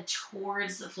of the head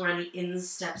towards the floor on the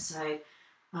instep side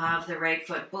of the right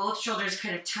foot. Both shoulders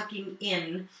kind of tucking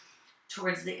in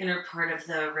towards the inner part of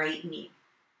the right knee.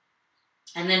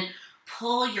 And then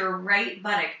pull your right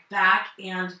buttock back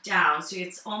and down. So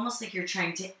it's almost like you're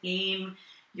trying to aim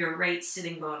your right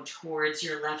sitting bone towards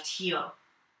your left heel.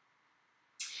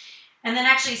 And then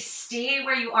actually stay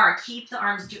where you are. Keep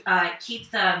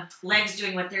the legs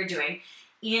doing what they're doing.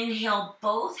 Inhale,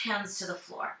 both hands to the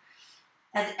floor.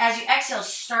 As you exhale,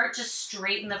 start to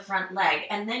straighten the front leg,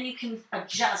 and then you can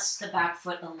adjust the back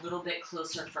foot a little bit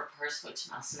closer for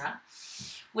Parsvottanasana.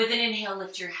 With an inhale,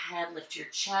 lift your head, lift your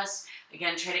chest.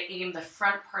 Again, try to aim the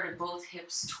front part of both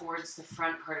hips towards the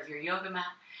front part of your yoga mat,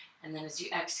 and then as you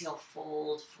exhale,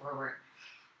 fold forward.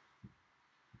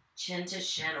 Chin to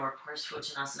shin or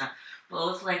Parsvottanasana.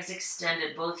 Both legs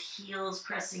extended, both heels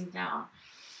pressing down.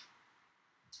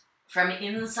 From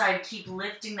inside, keep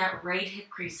lifting that right hip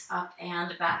crease up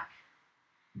and back.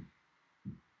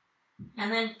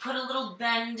 And then put a little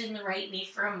bend in the right knee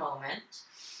for a moment.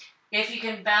 If you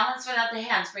can balance without the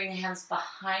hands, bring the hands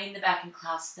behind the back and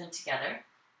clasp them together.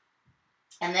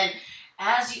 And then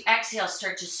as you exhale,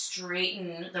 start to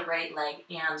straighten the right leg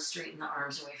and straighten the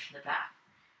arms away from the back.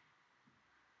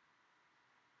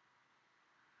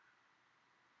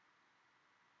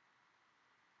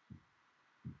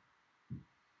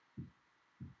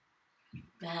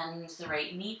 Bend the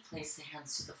right knee, place the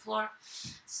hands to the floor.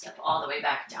 Step all the way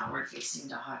back, downward facing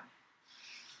dog.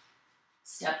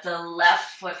 Step the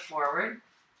left foot forward.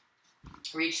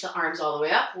 Reach the arms all the way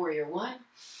up, warrior one.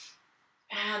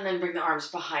 And then bring the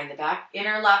arms behind the back.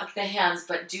 Interlock the hands,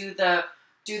 but do the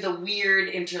weird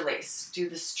interlace. Do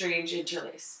the strange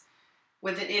interlace.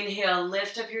 With an inhale,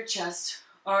 lift up your chest,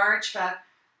 arch back.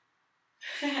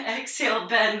 Exhale,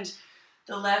 bend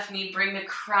the left knee. Bring the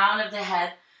crown of the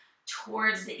head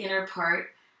towards the inner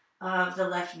part of the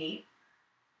left knee.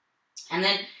 And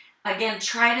then again,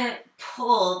 try to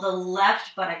pull the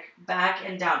left buttock back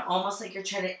and down, almost like you're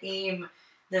trying to aim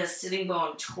the sitting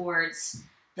bone towards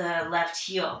the left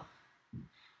heel.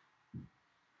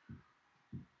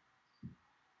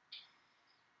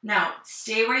 Now,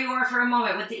 stay where you are for a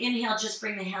moment. With the inhale, just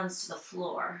bring the hands to the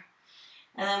floor.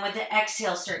 And then with the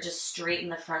exhale, start to straighten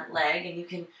the front leg. And you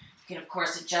can of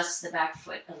course, adjust the back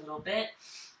foot a little bit.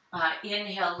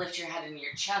 Inhale, lift your head into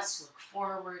your chest, look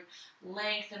forward,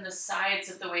 lengthen the sides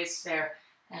of the waist there,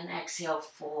 and exhale,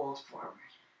 fold forward.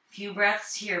 Few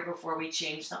breaths here before we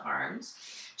change the arms,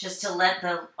 just to let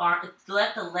the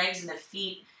legs and the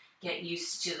feet get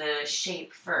used to the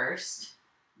shape first.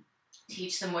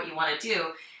 Teach them what you want to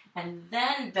do, and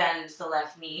then bend the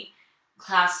left knee,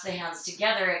 clasp the hands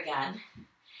together again,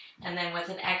 and then with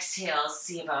an exhale,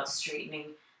 see about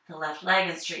straightening the left leg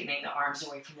and straightening the arms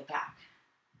away from the back.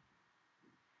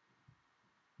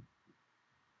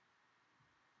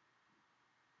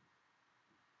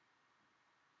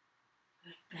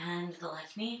 Bend the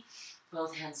left knee,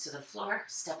 both hands to the floor,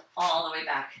 step all the way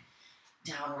back,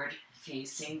 downward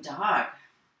facing dog.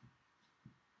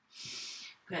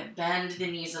 Good, bend the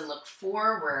knees and look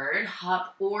forward,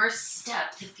 hop or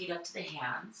step the feet up to the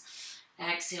hands.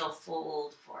 Exhale,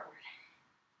 fold forward.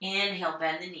 Inhale,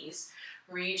 bend the knees,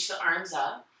 reach the arms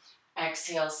up.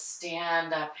 Exhale,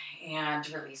 stand up and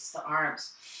release the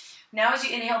arms. Now as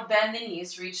you inhale, bend the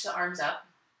knees, reach the arms up.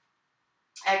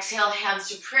 Exhale, hands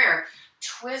to prayer.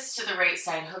 Twist to the right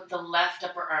side, hook the left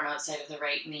upper arm outside of the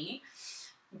right knee.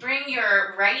 Bring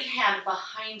your right hand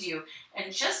behind you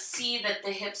and just see that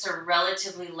the hips are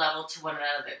relatively level to one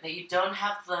another, that you don't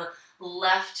have the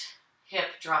left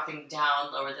hip dropping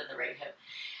down lower than the right hip.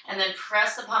 And then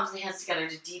press the palms of the hands together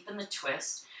to deepen the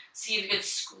twist. See if you can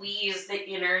squeeze the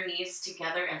inner knees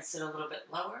together and sit a little bit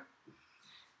lower.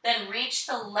 Then reach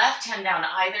the left hand down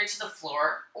either to the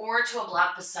floor or to a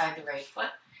block beside the right foot.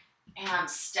 And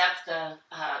step the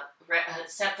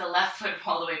left foot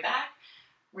all the way back.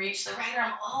 Reach the right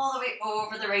arm all the way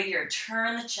over the right ear.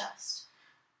 Turn the chest.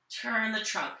 Turn the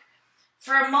trunk.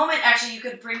 For a moment, actually, you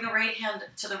could bring the right hand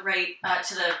to the right,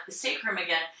 to the sacrum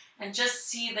again, and just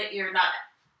see that you're not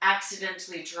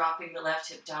accidentally dropping the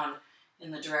left hip down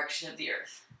in the direction of the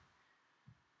earth.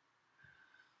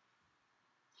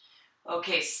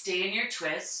 Okay, stay in your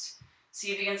twist.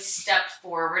 See if you can step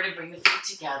forward and bring the feet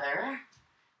together.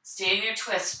 Stay in your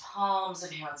twist, palms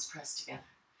of hands pressed together.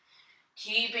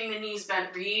 Keeping the knees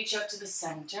bent, reach up to the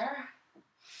center.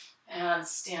 And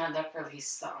stand up,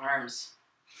 release the arms.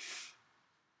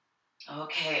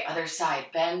 Okay, other side.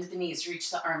 Bend the knees,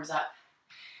 reach the arms up.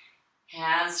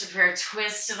 Hands to prayer,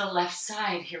 twist to the left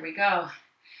side. Here we go.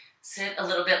 Sit a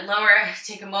little bit lower.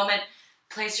 Take a moment.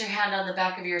 Place your hand on the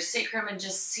back of your sacrum and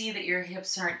just see that your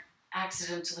hips aren't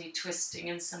accidentally twisting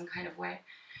in some kind of way.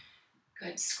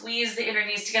 Good. Squeeze the inner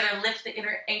knees together. Lift the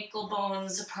inner ankle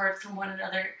bones apart from one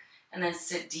another. And then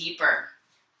sit deeper.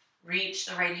 Reach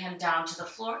the right hand down to the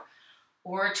floor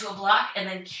or to a block. And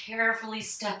then carefully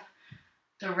step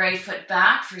the right foot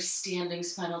back for standing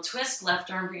spinal twist.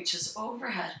 Left arm reaches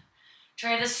overhead.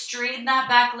 Try to straighten that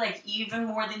back leg even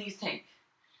more than you think.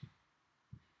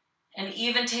 And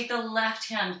even take the left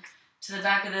hand to the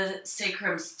back of the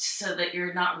sacrum so that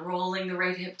you're not rolling the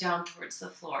right hip down towards the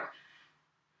floor.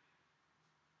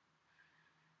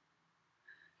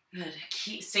 Good.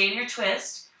 Stay in your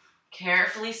twist.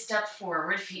 Carefully step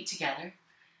forward, feet together.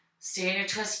 Stay in your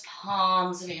twist,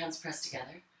 palms of your hands pressed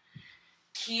together.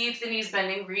 Keep the knees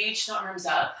bending, reach the arms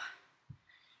up.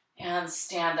 And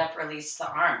stand up, release the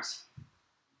arms.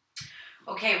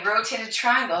 Okay, rotated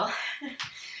triangle.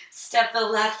 Step the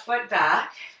left foot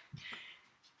back.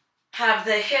 Have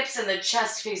the hips and the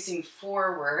chest facing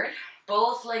forward.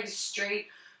 Both legs straight.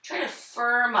 Try to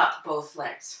firm up both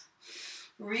legs.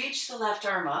 Reach the left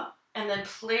arm up and then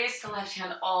place the left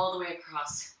hand all the way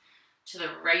across to the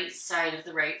right side of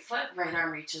the right foot. Right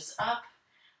arm reaches up.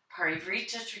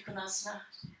 Parivrita Trikonasana.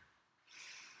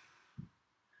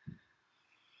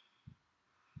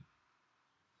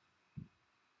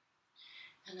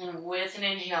 And then with an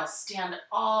inhale, stand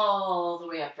all the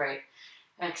way upright.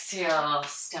 Exhale,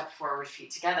 step forward,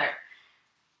 feet together.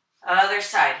 Other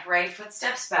side, right foot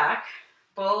steps back,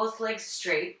 both legs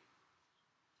straight,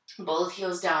 both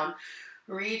heels down.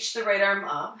 Reach the right arm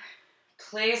up.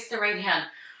 Place the right hand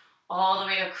all the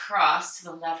way across to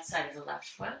the left side of the left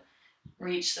foot.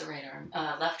 Reach the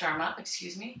left arm up,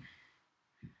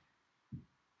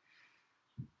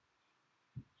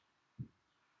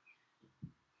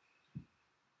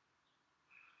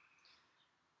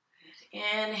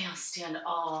 Inhale, stand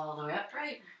all the way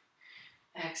upright.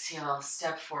 Exhale,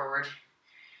 step forward.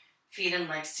 Feet and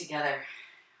legs together.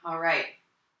 All right.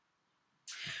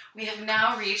 We have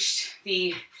now reached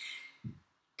the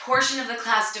portion of the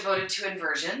class devoted to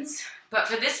inversions. But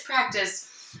for this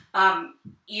practice,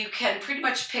 you can pretty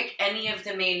much pick any of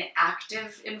the main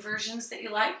active inversions that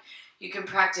you like. You can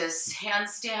practice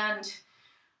handstand,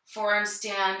 forearm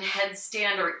stand,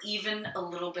 headstand, or even a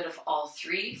little bit of all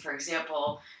three. For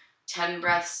example, 10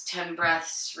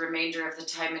 breaths, remainder of the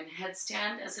time in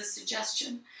headstand as a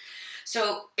suggestion.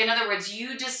 So, in other words,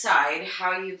 you decide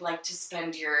how you'd like to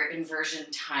spend your inversion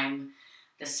time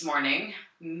this morning.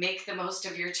 Make the most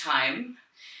of your time.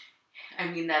 I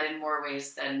mean that in more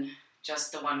ways than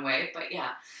just the one way, but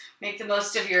yeah, make the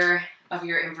most of your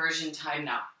inversion time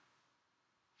now.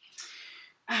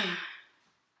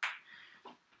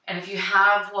 And if you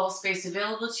have wall space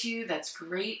available to you, that's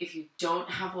great. If you don't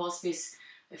have wall space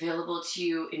available to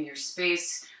you in your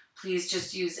space, please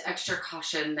just use extra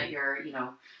caution that you're,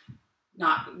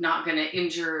 not going to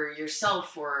injure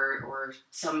yourself or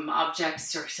some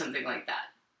objects or something like that.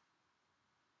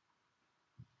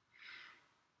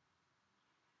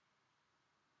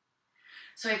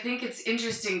 So I think it's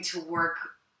interesting to work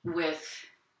with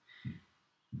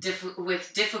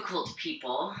difficult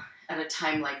people at a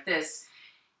time like this,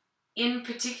 in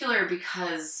particular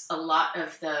because a lot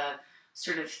of the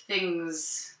sort of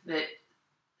things that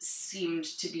seemed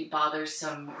to be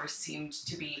bothersome or seemed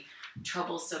to be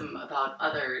troublesome about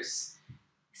others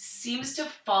seems to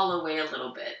fall away a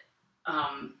little bit.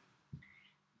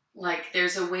 Like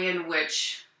there's a way in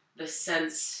which the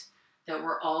sense that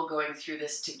we're all going through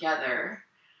this together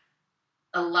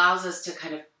allows us to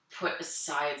kind of put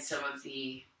aside some of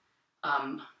the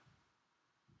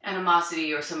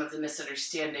animosity or some of the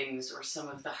misunderstandings or some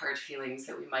of the hard feelings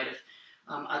that we might have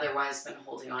otherwise been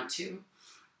holding on to.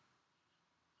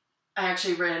 I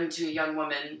actually ran into a young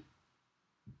woman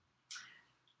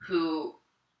who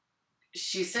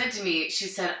she said to me,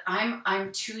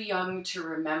 I'm too young to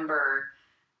remember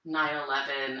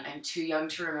 9/11. I'm too young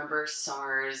to remember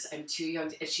SARS. I'm too young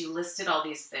to, and she listed all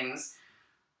these things,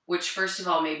 which first of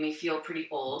all made me feel pretty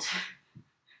old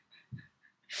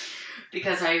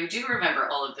because I do remember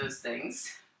all of those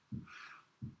things.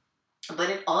 But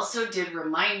it also did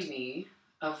remind me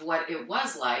of what it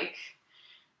was like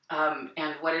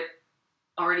and what it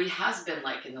already has been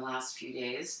like in the last few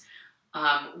days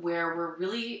where we're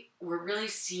really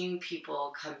seeing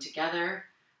people come together.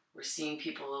 We're seeing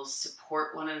people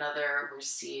support one another. We're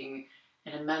seeing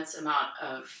an immense amount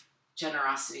of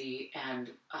generosity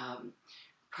and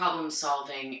problem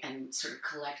solving and sort of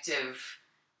collective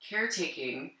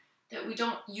caretaking that we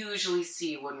don't usually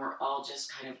see when we're all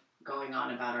just kind of going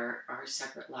on about our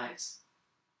separate lives.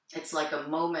 It's like a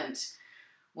moment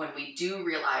when we do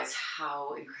realize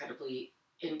how incredibly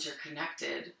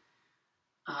interconnected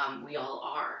we all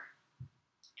are,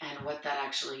 and what that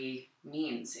actually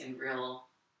means in real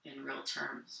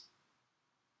terms.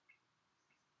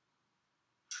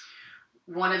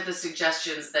 One of the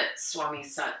suggestions that Swami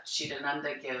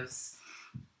Satchidananda gives,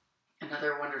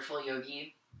 another wonderful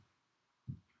yogi,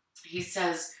 he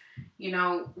says, we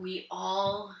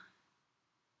all,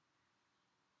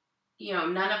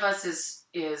 none of us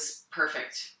is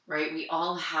perfect, right? We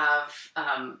all have,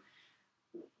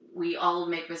 we all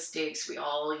make mistakes. We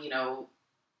all,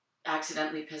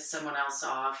 accidentally piss someone else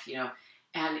off,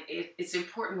 and it's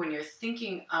important when you're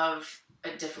thinking of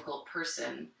a difficult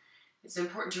person, it's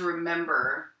important to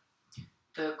remember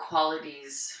the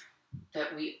qualities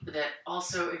that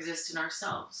also exist in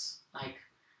ourselves.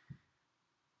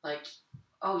 Like,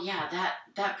 oh yeah,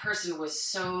 that person was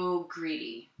so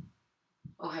greedy.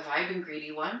 Oh, have I been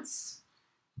greedy once?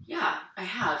 Yeah, I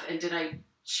have. And did I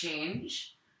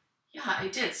change? Yeah, I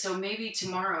did. So maybe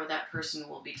tomorrow that person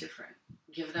will be different.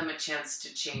 Give them a chance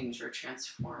to change or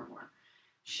transform or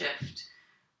shift.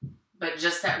 But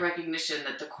just that recognition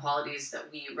that the qualities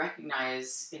that we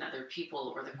recognize in other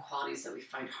people, or the qualities that we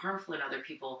find harmful in other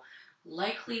people,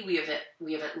 likely we have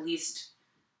at least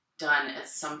done at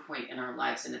some point in our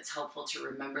lives, and it's helpful to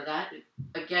remember that,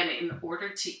 again, in order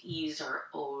to ease our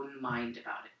own mind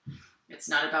about it. It's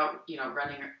not about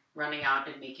running out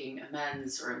and making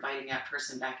amends or inviting that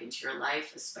person back into your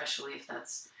life, especially if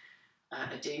that's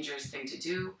a dangerous thing to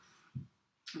do.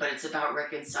 But it's about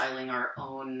reconciling our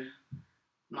own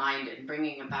mind and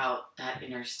bringing about that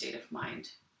inner state of mind,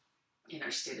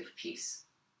 inner state of peace.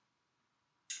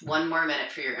 One more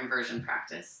minute for your inversion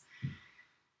practice.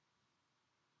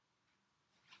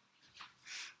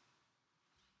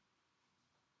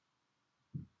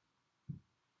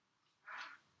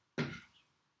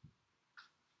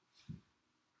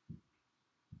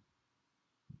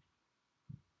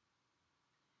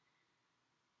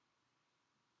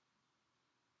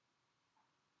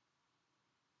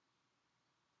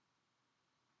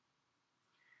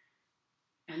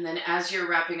 And then as you're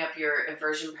wrapping up your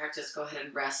inversion practice, go ahead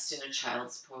and rest in a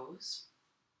child's pose.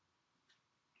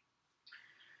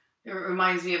 It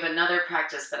reminds me of another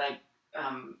practice that I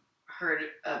heard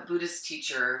a Buddhist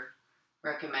teacher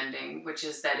recommending, which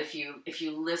is that if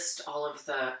you list all of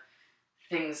the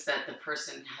things that the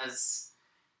person has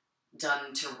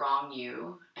done to wrong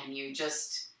you, and you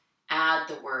just add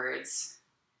the words,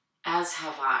 as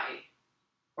have I,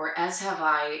 or as have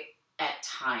I at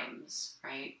times,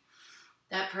 right?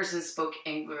 That person spoke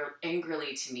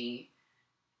angrily to me,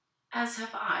 as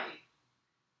have I.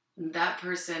 That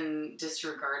person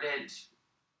disregarded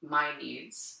my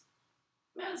needs,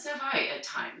 as have I at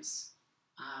times.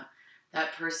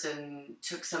 That person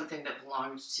took something that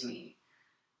belonged to me,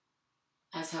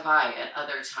 as have I at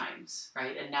other times,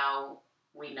 right? And now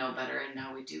we know better, and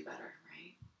now we do better,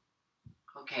 right?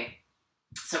 Okay.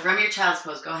 So from your child's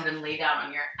pose, go ahead and lay down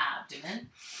on your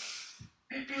abdomen.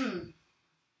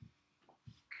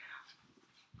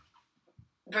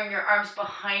 Bring your arms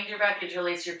behind your back,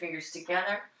 interlace your fingers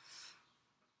together.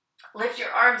 Lift your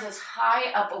arms as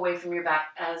high up away from your back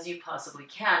as you possibly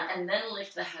can, and then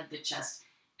lift the head, the chest,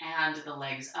 and the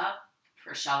legs up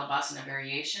for Shalabhasana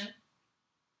variation.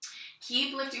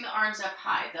 Keep lifting the arms up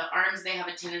high. The arms, they have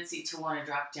a tendency to want to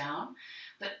drop down,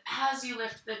 but as you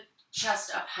lift the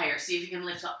chest up higher, see if you can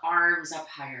lift the arms up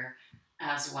higher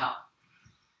as well.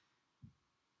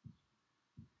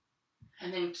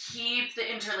 And then keep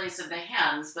the interlace of the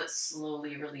hands, but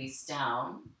slowly release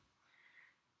down.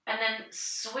 And then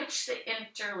switch the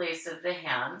interlace of the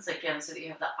hands, again, so that you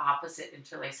have the opposite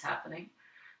interlace happening.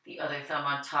 The other thumb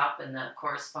on top and the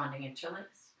corresponding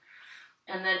interlace.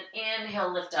 And then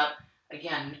inhale, lift up,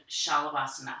 again,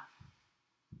 Shalabhasana.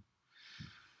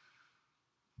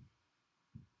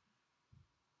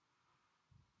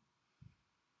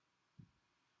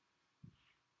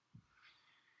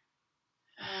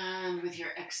 And with your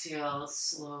exhale,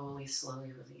 slowly,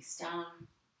 slowly release down.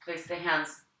 Place the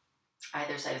hands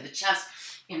either side of the chest.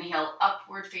 Inhale,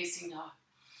 upward facing dog.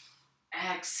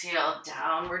 Exhale,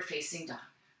 downward facing dog.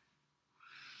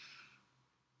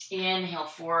 Inhale,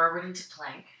 forward into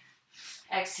plank.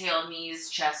 Exhale, knees,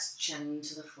 chest, chin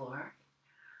to the floor.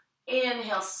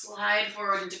 Inhale, slide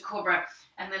forward into Cobra,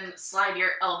 and then slide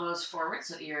your elbows forward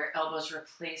so that your elbows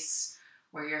replace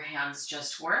where your hands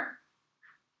just were.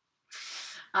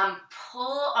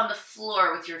 Pull on the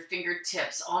floor with your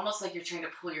fingertips, almost like you're trying to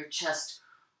pull your chest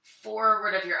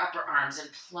forward of your upper arms and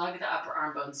plug the upper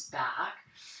arm bones back.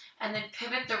 And then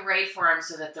pivot the right forearm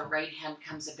so that the right hand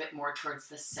comes a bit more towards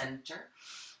the center.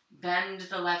 Bend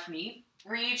the left knee.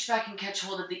 Reach back and catch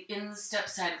hold of the instep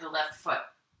side of the left foot.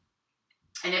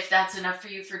 And if that's enough for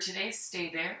you for today, stay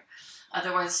there.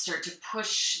 Otherwise, start to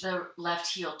push the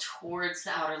left heel towards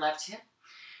the outer left hip.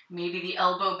 Maybe the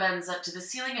elbow bends up to the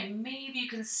ceiling, and maybe you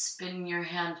can spin your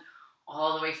hand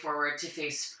all the way forward to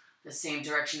face the same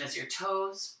direction as your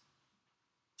toes.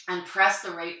 And press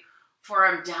the right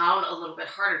forearm down a little bit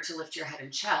harder to lift your head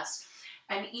and chest.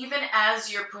 And even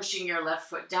as you're pushing your left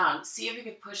foot down, see if you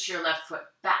can push your left foot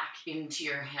back into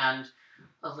your hand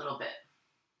a little bit.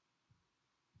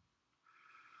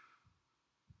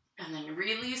 And then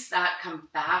release that, come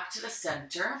back to the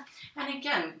center. And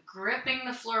again, gripping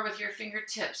the floor with your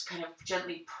fingertips, kind of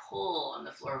gently pull on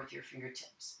the floor with your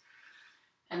fingertips.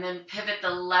 And then pivot the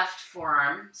left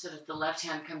forearm so that the left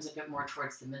hand comes a bit more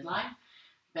towards the midline.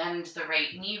 Bend the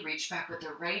right knee, reach back with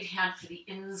the right hand for the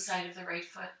inside of the right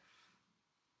foot.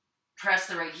 Press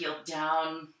the right heel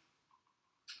down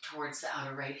towards the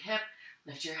outer right hip.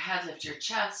 Lift your head, lift your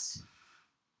chest.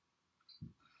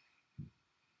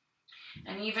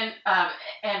 And even,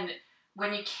 and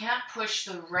when you can't push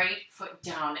the right foot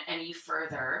down any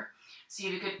further, see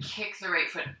if you could kick the right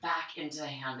foot back into the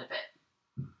hand a bit.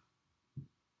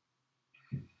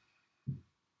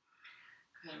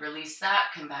 Good, release that,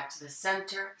 come back to the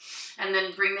center, and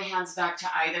then bring the hands back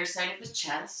to either side of the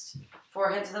chest.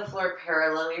 Forehead to the floor,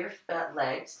 parallel your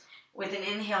legs. With an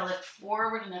inhale, lift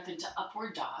forward and up into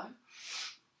upward dog.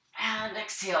 And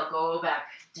exhale, go back,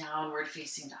 downward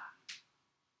facing dog.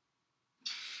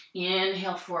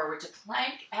 Inhale forward to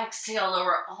plank. Exhale,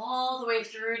 lower all the way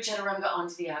through chaturanga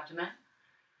onto the abdomen.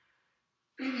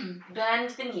 Bend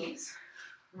the knees.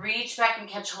 Reach back and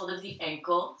catch hold of the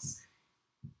ankles.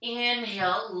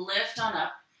 Inhale, lift on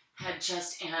up. Head,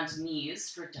 chest, and knees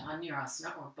for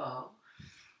Dhanurasana or bow.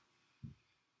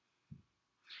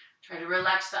 Try to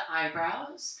relax the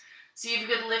eyebrows. See if you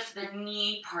could lift the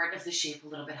knee part of the shape a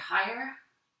little bit higher.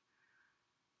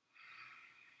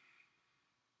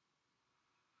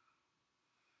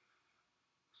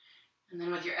 And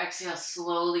then with your exhale,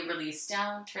 slowly release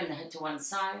down. Turn the head to one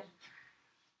side.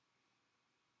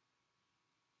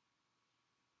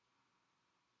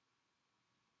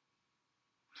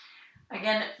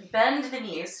 Again, bend the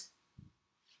knees.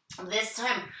 This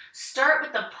time, start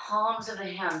with the palms of the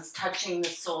hands touching the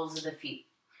soles of the feet.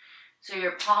 So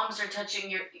your palms are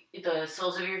touching the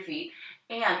soles of your feet,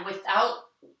 and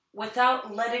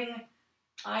without letting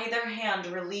either hand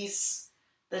release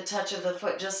the touch of the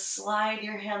foot, just slide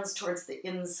your hands towards the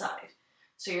inside.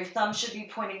 So your thumb should be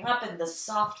pointing up, and the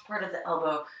soft part of the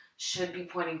elbow should be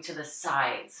pointing to the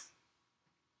sides.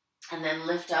 And then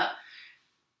lift up,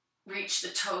 reach the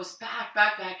toes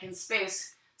back in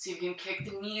space. So you can kick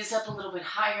the knees up a little bit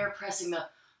higher, pressing the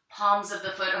palms of the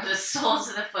foot or the soles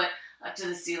of the foot up to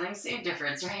the ceiling. Same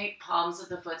difference, right? Palms of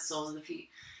the foot, soles of the feet.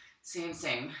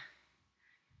 Same.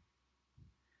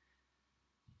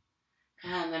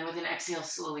 And then with an exhale,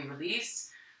 slowly release.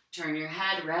 Turn your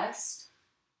head, rest.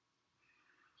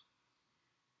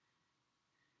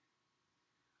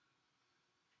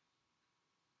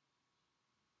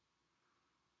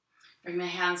 Bring the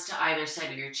hands to either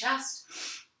side of your chest.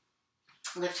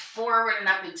 Lift forward and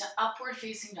up into upward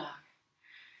facing dog.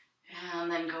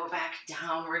 And then go back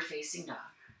downward facing dog.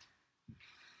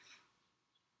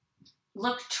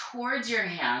 Look towards your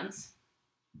hands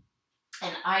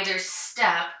and either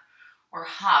step or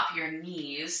hop your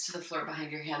knees to the floor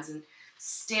behind your hands and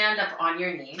stand up on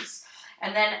your knees.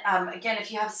 And then again,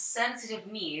 if you have sensitive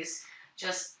knees,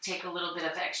 just take a little bit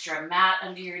of extra mat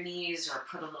under your knees or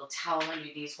put a little towel under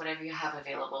your knees, whatever you have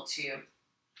available to you.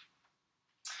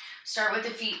 Start with the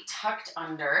feet tucked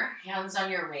under, hands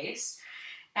on your waist,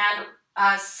 and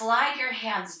slide your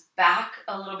hands back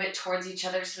a little bit towards each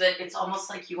other so that it's almost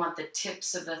like you want the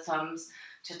tips of the thumbs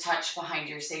to touch behind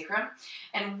your sacrum.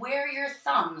 And where your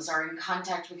thumbs are in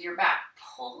contact with your back,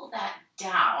 pull that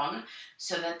down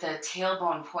so that the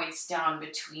tailbone points down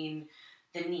between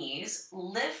the knees.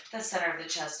 Lift the center of the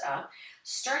chest up.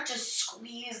 Start to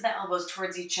squeeze the elbows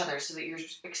towards each other so that you're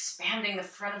expanding the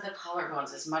front of the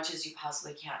collarbones as much as you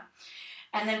possibly can.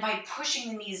 And then by pushing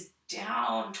the knees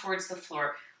down towards the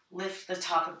floor, lift the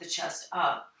top of the chest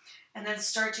up. And then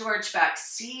start to arch back.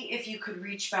 See if you could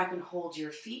reach back and hold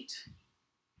your feet.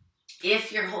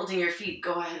 If you're holding your feet,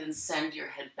 go ahead and send your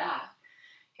head back.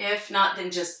 If not,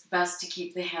 then just best to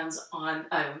keep the hands on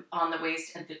the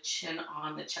waist and the chin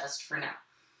on the chest for now.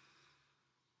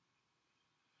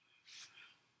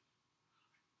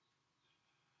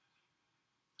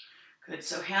 Good,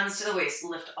 so hands to the waist,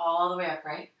 lift all the way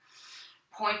upright.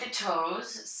 Point the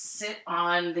toes, sit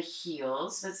on the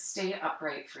heels, but stay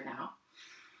upright for now.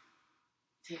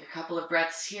 Take a couple of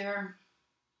breaths here.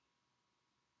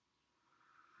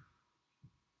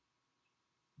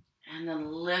 And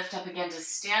then lift up again to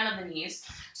stand on the knees.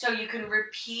 So you can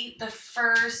repeat the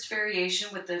first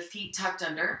variation with the feet tucked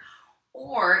under.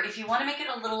 Or if you want to make it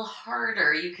a little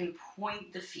harder, you can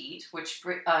point the feet, which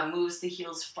moves the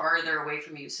heels farther away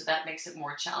from you. So that makes it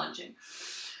more challenging.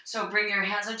 So bring your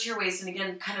hands onto your waist and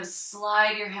again, kind of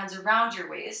slide your hands around your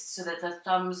waist so that the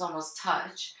thumbs almost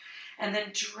touch. And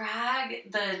then drag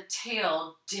the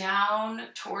tail down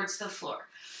towards the floor.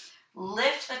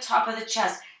 Lift the top of the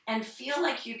chest and feel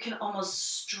like you can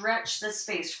almost stretch the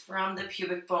space from the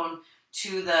pubic bone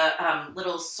to the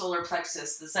little solar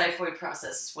plexus. The xiphoid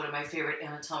process is one of my favorite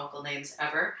anatomical names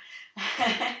ever.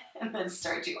 And then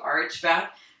start to arch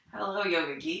back. Hello,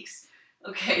 yoga geeks.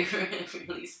 Okay,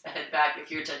 release the head back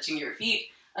if you're touching your feet.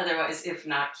 Otherwise, if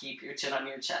not, keep your chin on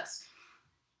your chest.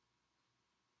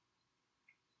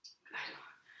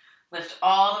 Good. Lift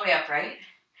all the way upright.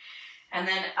 And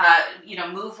then,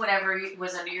 move whatever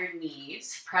was under your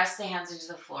knees. Press the hands into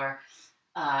the floor.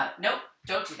 Nope,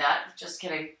 don't do that. Just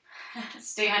kidding.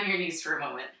 Stay on your knees for a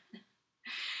moment.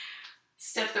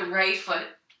 Step the right foot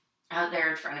out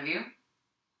there in front of you.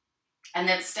 And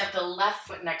then step the left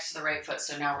foot next to the right foot.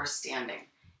 So now we're standing.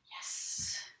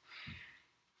 Yes.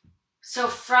 So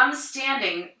from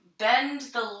standing, bend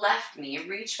the left knee.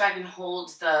 Reach back and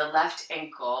hold the left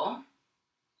ankle.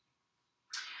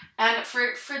 And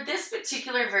for this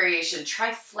particular variation,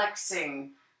 try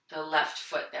flexing the left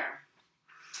foot there.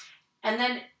 And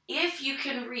then if you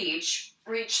can reach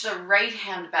the right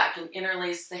hand back and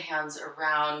interlace the hands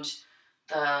around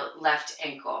the left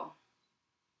ankle.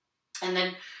 And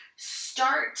then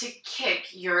start to kick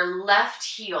your left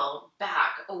heel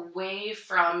back away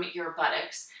from your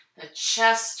buttocks. The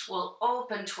chest will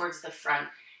open towards the front.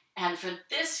 And for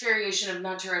this variation of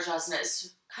Natarajasana,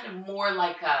 it's kind of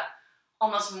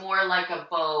almost more like a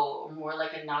bow, or more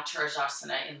like a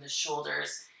Natarajasana in the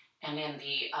shoulders and in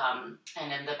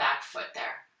the back foot there.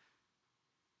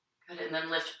 Good, and then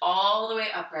lift all the way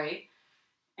upright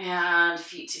and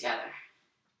feet together.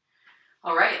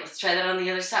 All right, let's try that on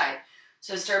the other side.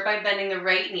 So start by bending the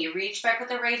right knee, reach back with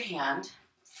the right hand,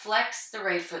 flex the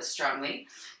right foot strongly.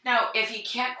 Now, if you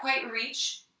can't quite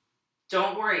reach,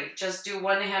 don't worry, just do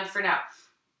one hand for now.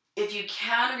 If you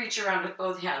can reach around with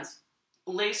both hands,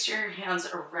 lace your hands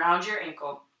around your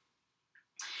ankle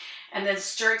and then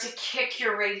start to kick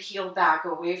your right heel back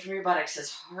away from your buttocks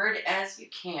as hard as you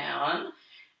can,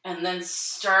 and then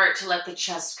start to let the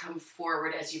chest come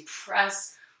forward as you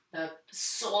press the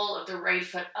sole of the right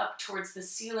foot up towards the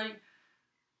ceiling.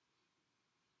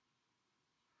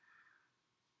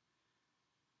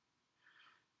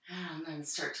 And then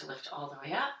start to lift all the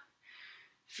way up.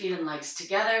 Feet and legs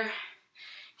together,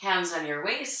 hands on your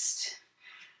waist.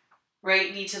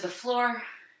 Right knee to the floor,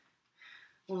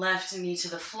 left knee to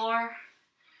the floor,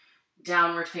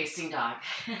 downward facing dog.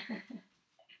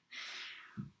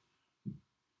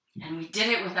 And we did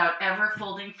it without ever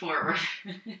folding forward.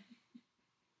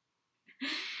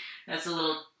 That's a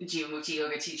little Jivamukti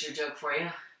yoga teacher joke for you.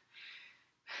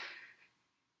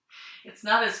 It's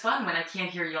not as fun when I can't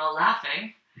hear y'all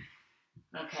laughing.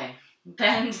 Okay,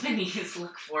 bend the knees,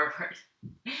 look forward.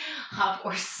 Hop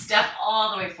or step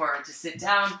all the way forward to sit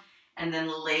down. And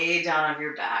then lay down on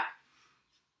your back.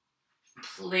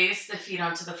 Place the feet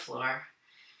onto the floor.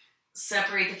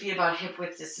 Separate the feet about hip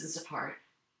width distance apart.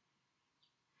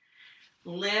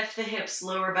 Lift the hips,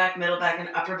 lower back, middle back, and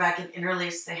upper back, and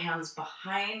interlace the hands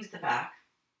behind the back.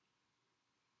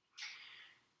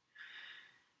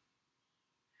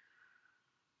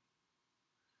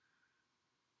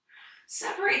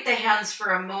 Separate the hands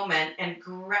for a moment and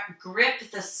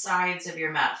grip the sides of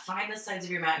your mat. Find the sides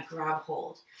of your mat and grab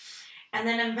hold. And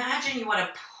then imagine you want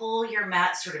to pull your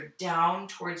mat sort of down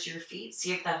towards your feet.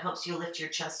 See if that helps you lift your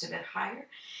chest a bit higher.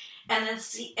 And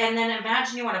then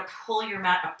imagine you want to pull your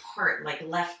mat apart, like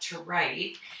left to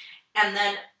right. And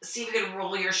then see if you can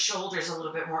roll your shoulders a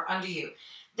little bit more under you.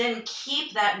 Then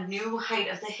keep that new height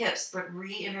of the hips, but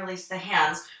re-interlace the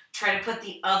hands. Try to put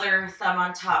the other thumb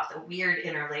on top, the weird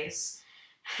interlace.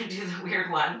 Do the weird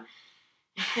one.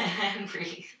 And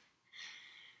breathe.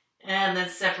 And then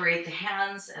separate the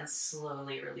hands and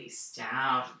slowly release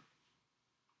down.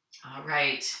 All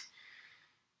right.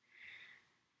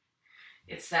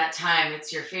 It's that time.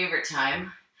 It's your favorite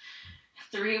time.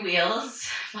 3 wheels,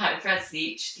 5 breaths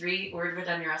each. 3 Urdhva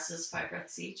Dhanurasas, 5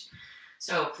 breaths each.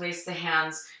 So place the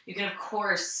hands. You can, of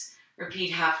course,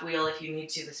 repeat half wheel if you need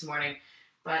to this morning,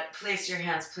 but place your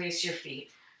hands, place your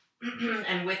feet.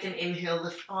 And with an inhale,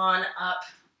 lift on, up,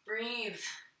 breathe.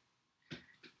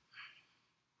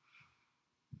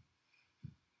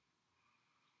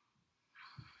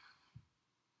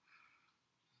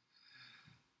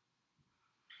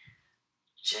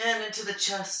 Chin into the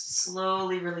chest,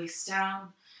 slowly release down.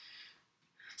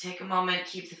 Take a moment,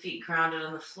 keep the feet grounded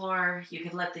on the floor. You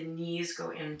can let the knees go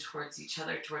in towards each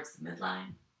other, towards the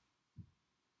midline.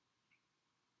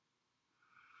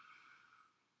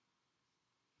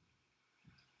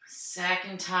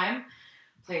 Second time,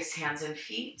 place hands and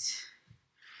feet.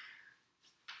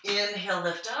 Inhale,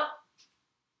 lift up.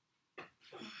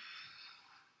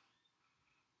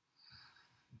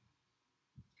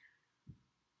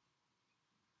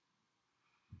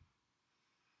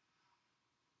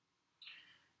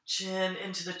 Chin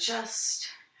into the chest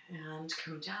and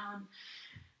come down.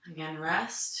 Again,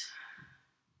 rest.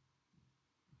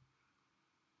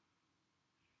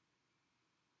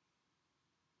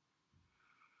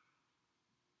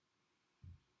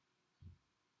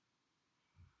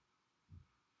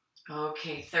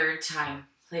 Okay, third time.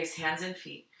 Place hands and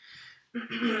feet.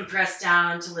 Press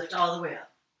down to lift all the way up.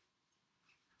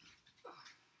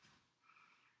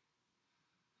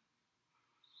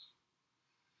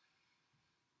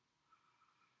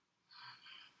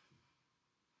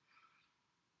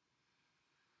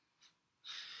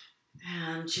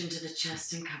 And chin to the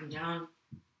chest and come down.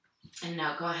 And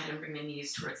now go ahead and bring the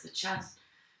knees towards the chest.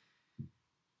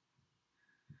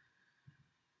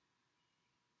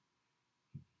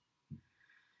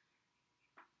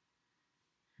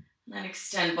 And then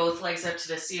extend both legs up to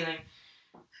the ceiling.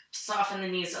 Soften the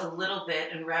knees a little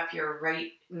bit and wrap your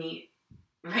right knee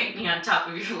on top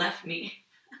of your left knee.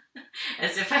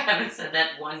 As if I haven't said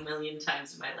that 1,000,000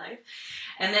 times in my life.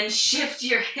 And then shift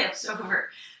your hips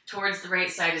over towards the right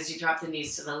side as you drop the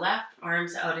knees to the left,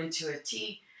 arms out into a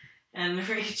T, and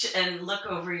reach and look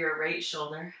over your right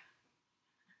shoulder.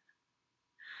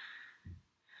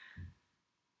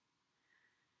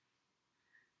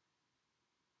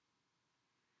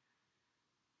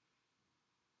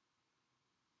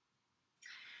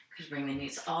 Could bring the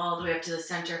knees all the way up to the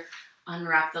center,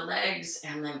 unwrap the legs,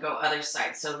 and then go other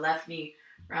side. So left knee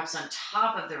wraps on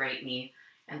top of the right knee,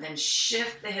 and then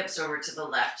shift the hips over to the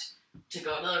left to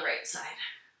go to the right side.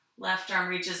 Left arm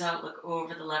reaches out, look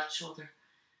over the left shoulder.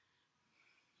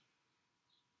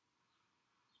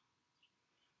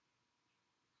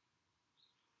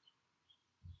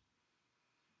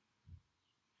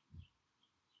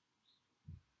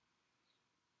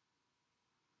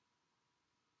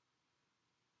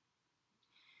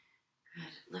 Good.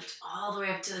 Lift all the way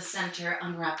up to the center,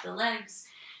 unwrap the legs,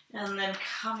 and then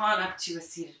come on up to a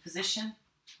seated position.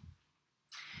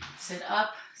 Sit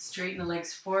up, straighten the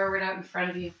legs forward out in front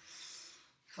of you.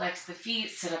 Flex the feet,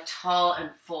 sit up tall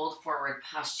and fold forward.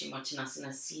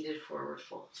 Paschimottanasana, seated forward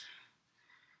fold.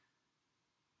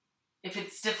 If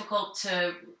it's difficult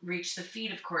to reach the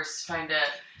feet, of course, find a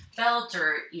belt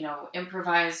or,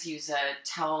 improvise, use a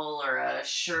towel or a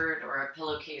shirt or a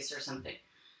pillowcase or something.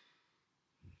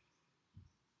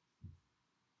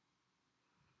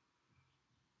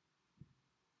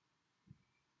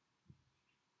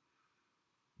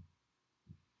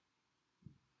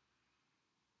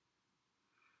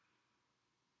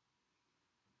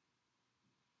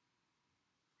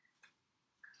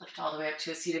 Lift all the way up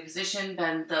to a seated position.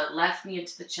 Bend the left knee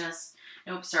into the chest.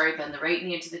 Bend the right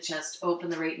knee into the chest. Open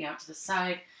the right knee out to the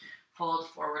side. Fold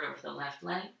forward over the left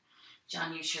leg.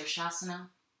 Janu Shirshasana.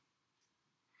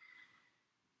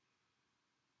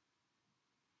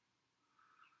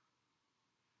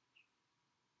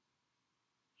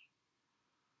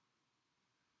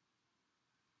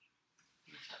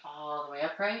 Lift all the way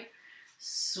upright.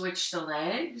 Switch the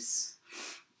legs.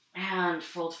 And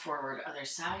fold forward, other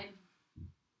side.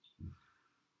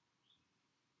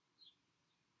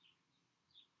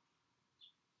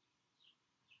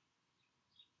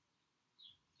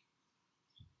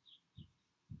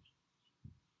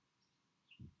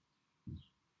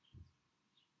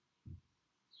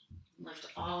 Lift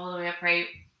all the way upright.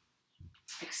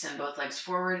 Extend both legs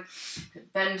forward.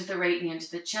 Bend the right knee into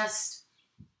the chest.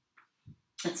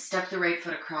 And step the right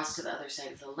foot across to the other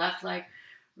side of the left leg.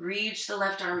 Reach the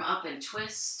left arm up and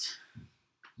twist.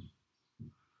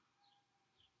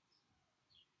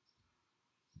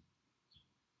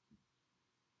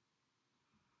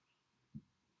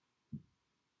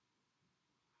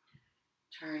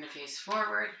 Turn to face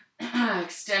forward.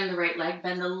 Extend the right leg.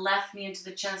 Bend the left knee into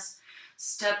the chest.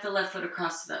 Step the left foot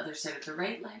across to the other side of the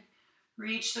right leg.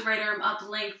 Reach the right arm up,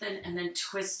 lengthen, and then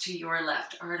twist to your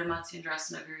left. Ardha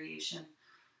Matsyendrasana variation.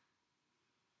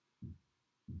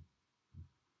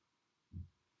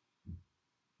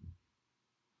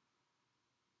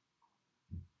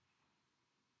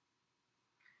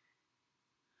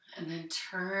 And then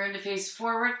turn to face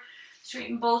forward.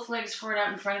 Straighten both legs forward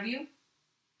out in front of you.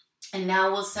 And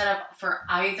now we'll set up for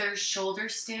either shoulder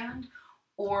stand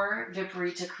or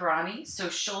Viparita Karani. So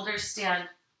shoulder stand,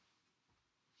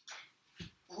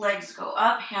 legs go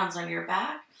up, hands on your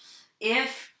back.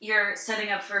 If you're setting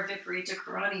up for Viparita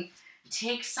Karani,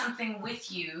 take something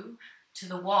with you to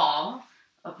the wall,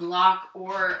 a block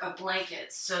or a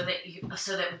blanket, so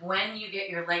that when you get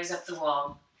your legs up the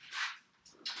wall,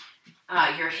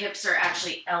 your hips are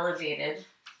actually elevated.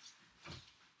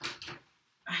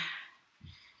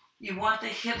 You want the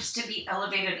hips to be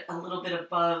elevated a little bit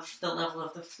above the level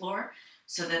of the floor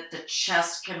so that the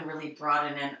chest can really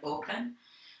broaden and open.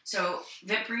 So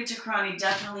Viparita Karani,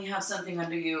 definitely have something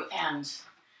under you, and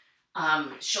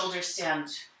shoulder stand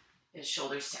is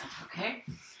shoulder stand, okay?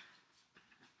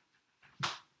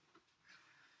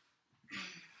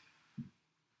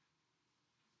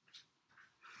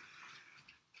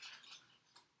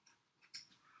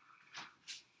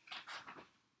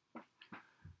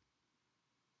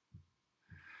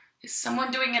 Is someone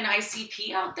doing an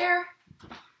ICP out there?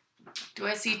 Do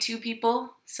I see 2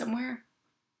 people somewhere?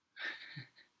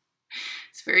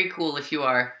 It's very cool if you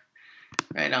are.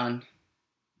 Right on.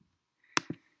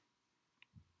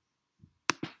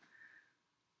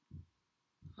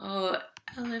 Oh,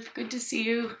 Elif, good to see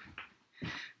you.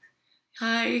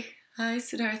 Hi. Hi,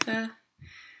 Siddhartha.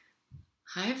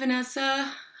 Hi,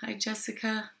 Vanessa. Hi,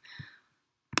 Jessica.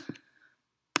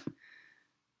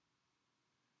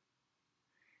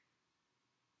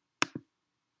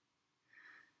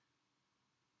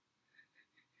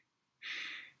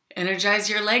 Energize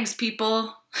your legs,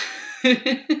 people.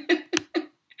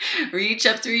 Reach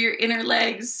up through your inner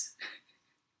legs.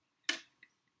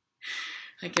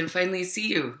 I can finally see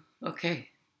you. Okay.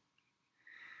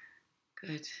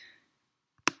 Good.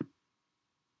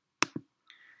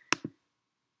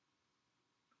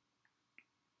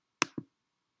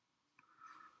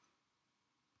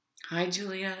 Hi,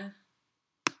 Julia.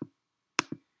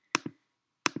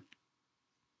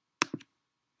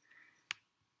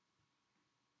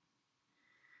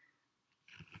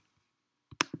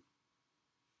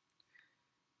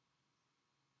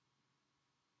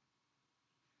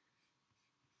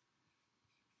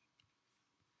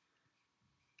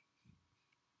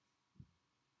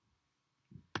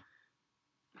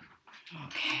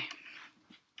 Okay.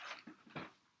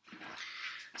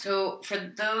 So for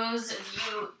those of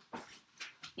you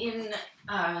in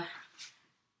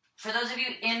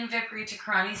Viparita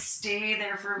Karani, stay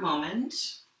there for a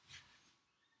moment.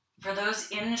 For those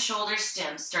in shoulder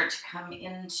stand, start to come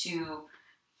into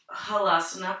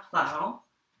Halasana plow.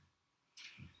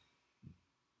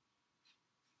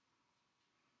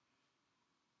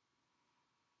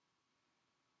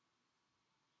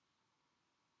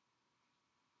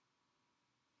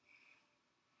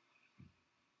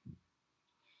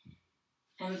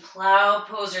 And plow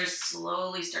posers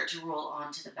slowly start to roll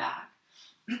onto the back.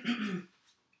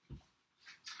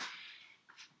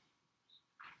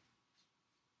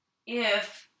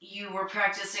 If you were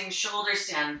practicing shoulder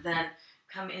stand, then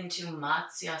come into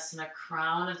Matsyasana,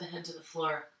 crown of the head to the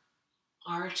floor,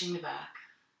 arching the back.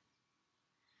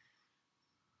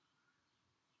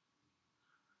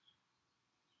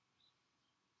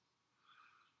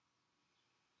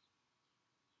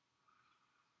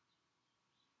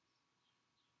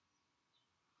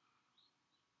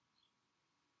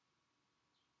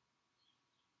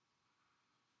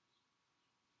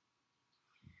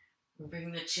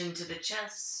 Bring the chin to the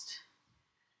chest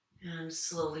and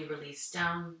slowly release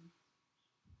down.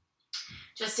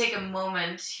 Just take a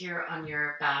moment here on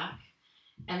your back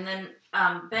and then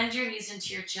bend your knees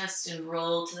into your chest and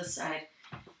roll to the side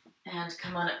and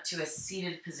come on up to a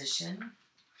seated position.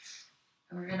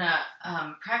 We're gonna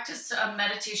practice a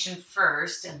meditation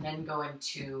first and then go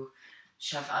into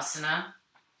Shavasana.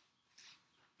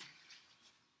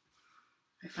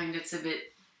 I find it's a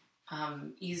bit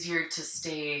easier to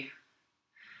stay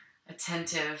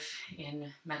attentive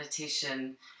in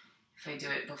meditation if I do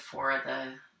it before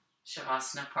the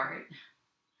Shavasana part.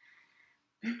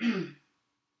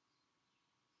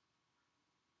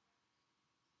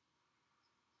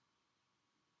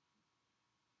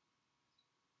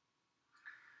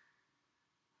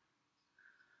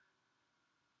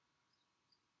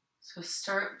 So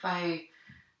start by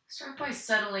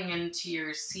settling into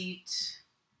your seat.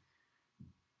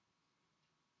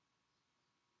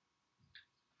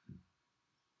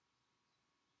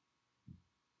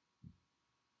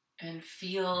 And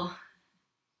feel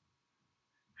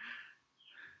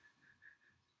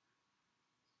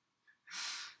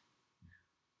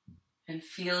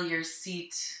your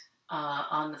seat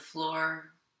on the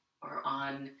floor or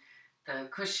on the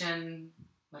cushion,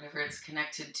 whatever it's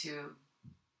connected to.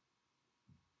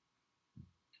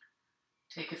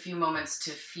 Take a few moments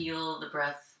to feel the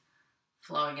breath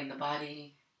flowing in the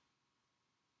body.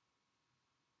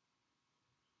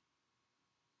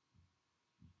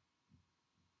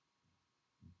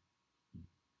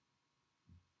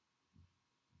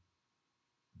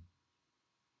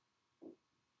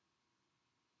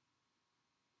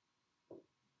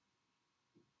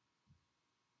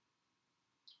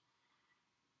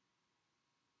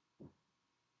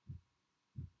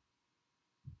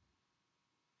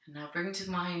 And now bring to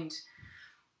mind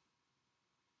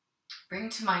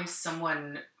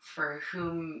someone for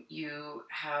whom you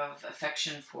have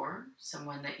affection for,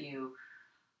 someone that you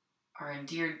are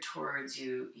endeared towards,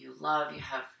 you love, you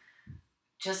have.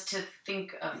 Just to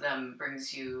think of them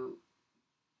brings you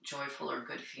joyful or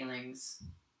good feelings.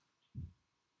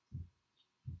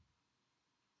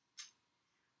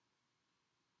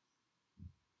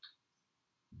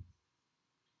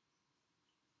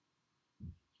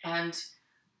 And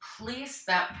place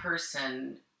that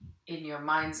person in your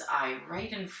mind's eye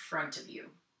right in front of you,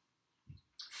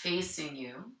 facing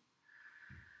you,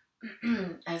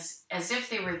 as if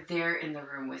they were there in the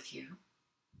room with you.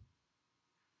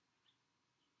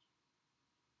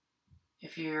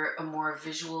 If you're a more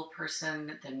visual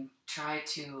person, then try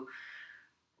to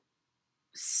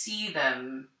see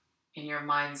them in your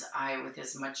mind's eye with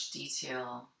as much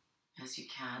detail as you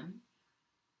can.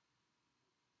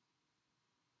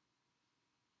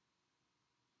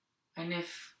 And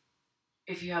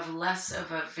if you have less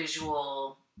of a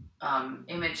visual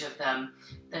image of them,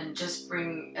 then just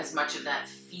bring as much of that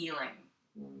feeling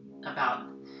about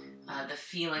the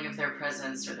feeling of their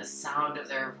presence or the sound of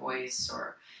their voice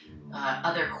or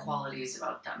other qualities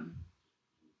about them.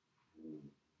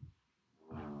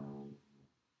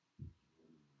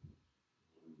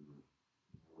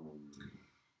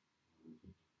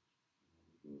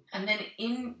 And then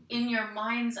in your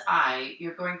mind's eye,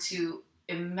 you're going to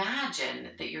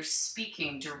imagine that you're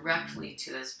speaking directly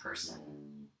to this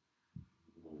person.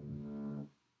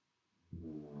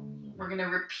 We're going to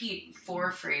repeat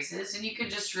 4 phrases, and you can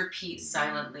just repeat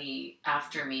silently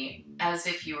after me as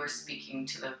if you were speaking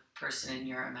to the person in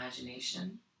your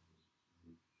imagination.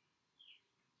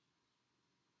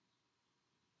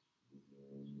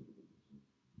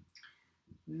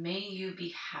 May you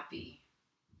be happy.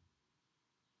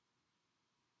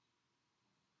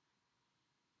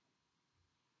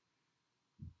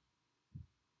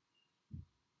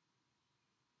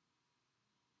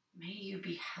 May you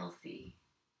be healthy.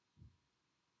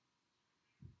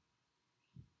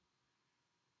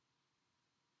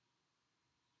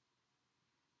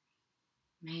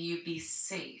 May you be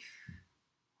safe.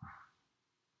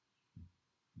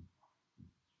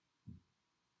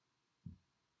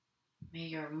 May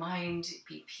your mind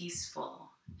be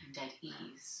peaceful and at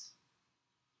ease.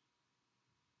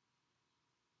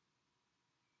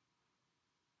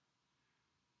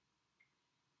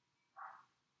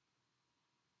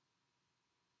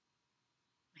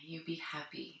 May you be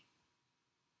happy.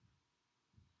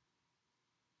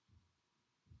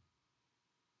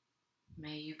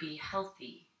 May you be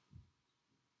healthy.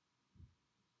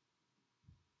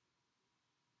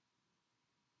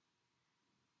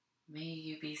 May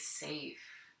you be safe.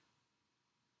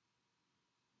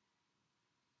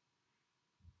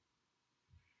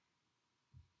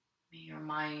 May your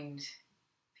mind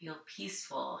feel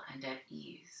peaceful and at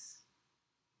ease.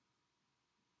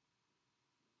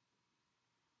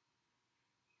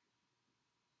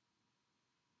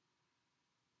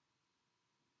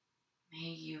 May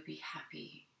you be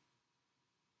happy.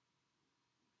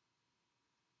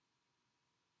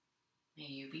 May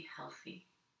you be healthy.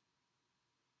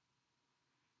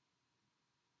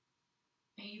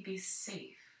 May you be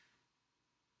safe.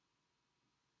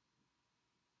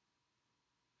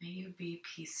 May you be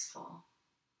peaceful.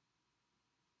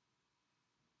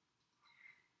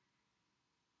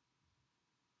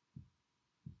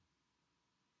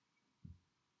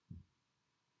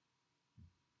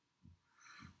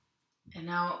 And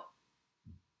now,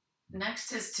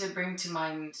 next is to bring to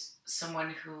mind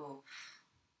someone who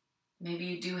maybe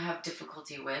you do have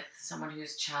difficulty with, someone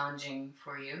who's challenging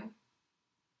for you.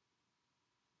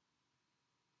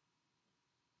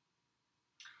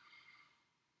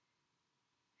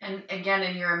 And again,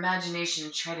 in your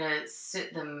imagination, try to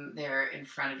sit them there in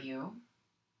front of you.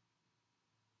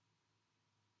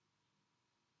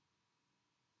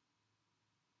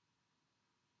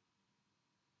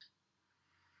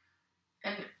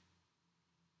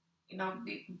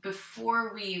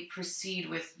 before we proceed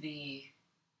with the,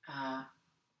 uh,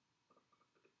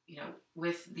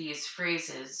 with these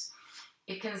phrases,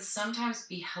 it can sometimes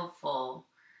be helpful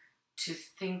to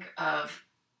think of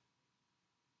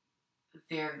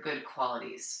their good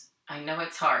qualities. I know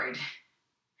it's hard,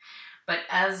 but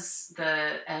as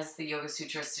the Yoga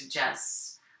Sutra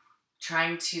suggests,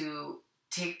 trying to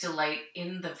take delight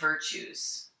in the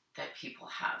virtues that people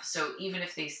have. So even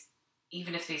if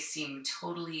they seem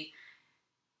totally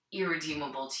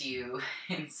irredeemable to you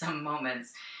in some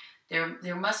moments,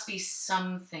 there must be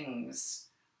some things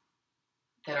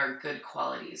that are good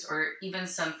qualities, or even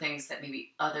some things that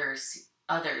maybe others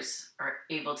are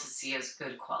able to see as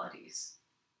good qualities.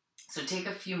 So take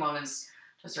a few moments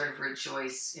to sort of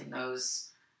rejoice in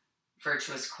those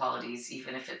virtuous qualities,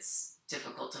 even if it's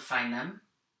difficult to find them.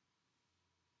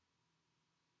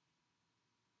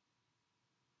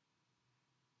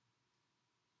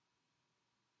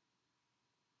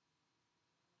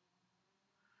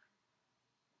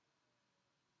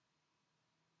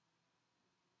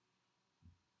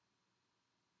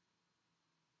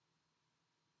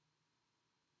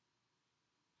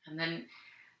 And then,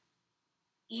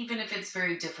 even if it's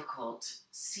very difficult,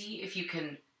 see if you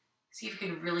can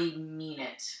really mean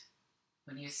it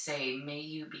when you say, "May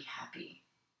you be happy,"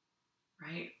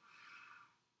 right?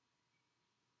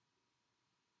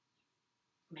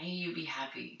 May you be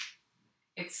happy.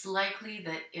 It's likely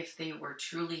that if they were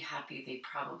truly happy, they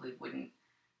probably wouldn't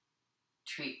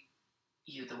treat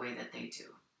you the way that they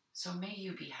do. So may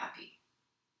you be happy.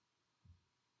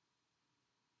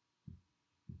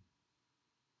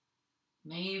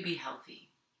 May you be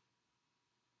healthy.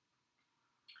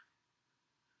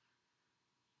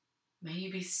 May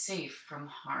you be safe from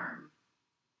harm.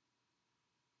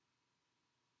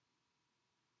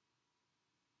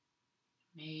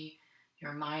 May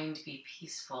your mind be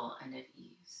peaceful and at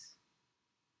ease.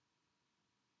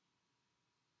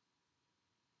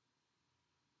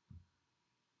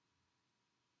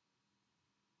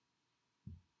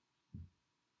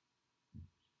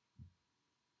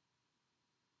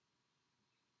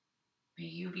 May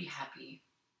you be happy.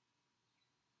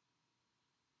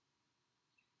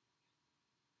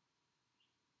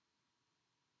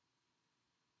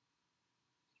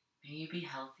 May you be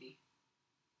healthy.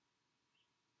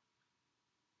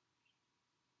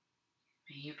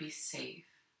 May you be safe.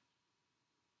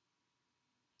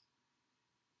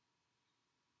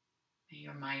 May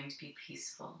your mind be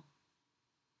peaceful.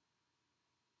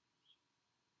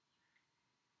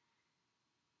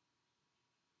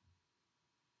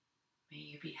 May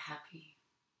you be happy.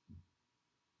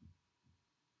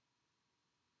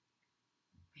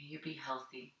 May you be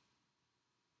healthy.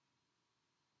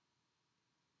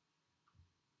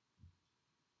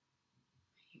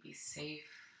 May you be safe.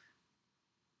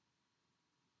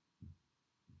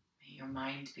 May your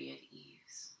mind be at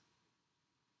ease.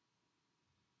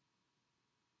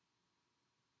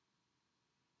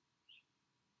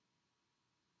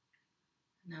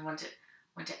 And I want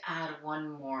to add one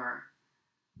more.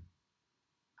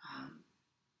 Um,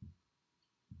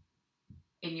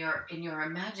 in your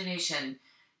imagination,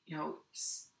 you know,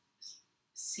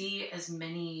 see as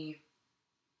many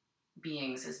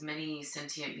beings, as many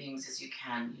sentient beings as you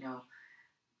can.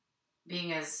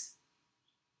 Being as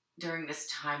during this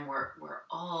time we're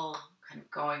all kind of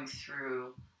going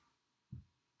through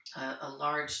a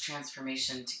large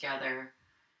transformation together.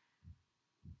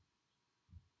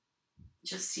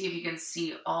 Just see if you can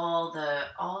see all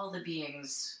the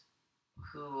beings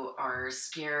who are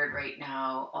scared right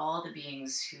now, all the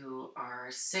beings who are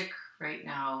sick right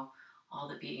now, all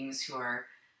the beings who are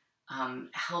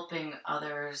helping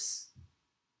others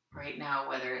right now,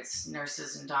 whether it's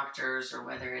nurses and doctors or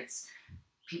whether it's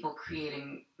people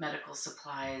creating medical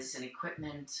supplies and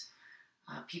equipment,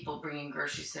 people bringing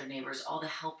groceries to their neighbors, all the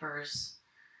helpers,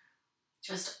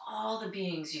 just all the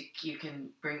beings you can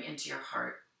bring into your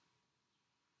heart,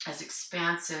 as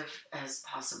expansive as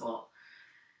possible.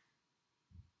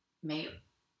 May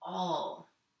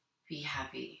all be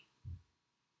happy.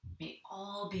 May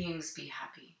all beings be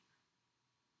happy.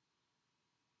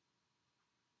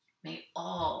 May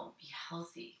all be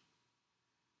healthy.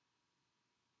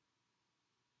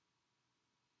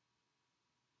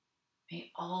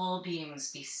 May all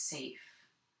beings be safe.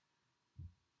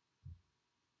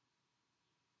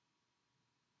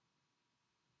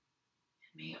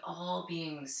 May all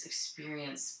beings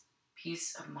experience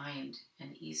peace of mind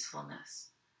and easefulness.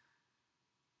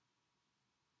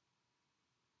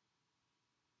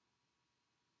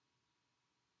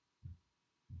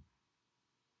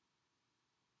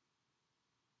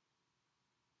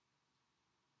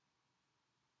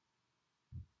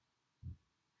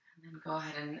 And go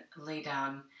ahead and lay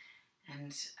down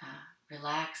and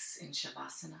relax in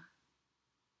Shavasana.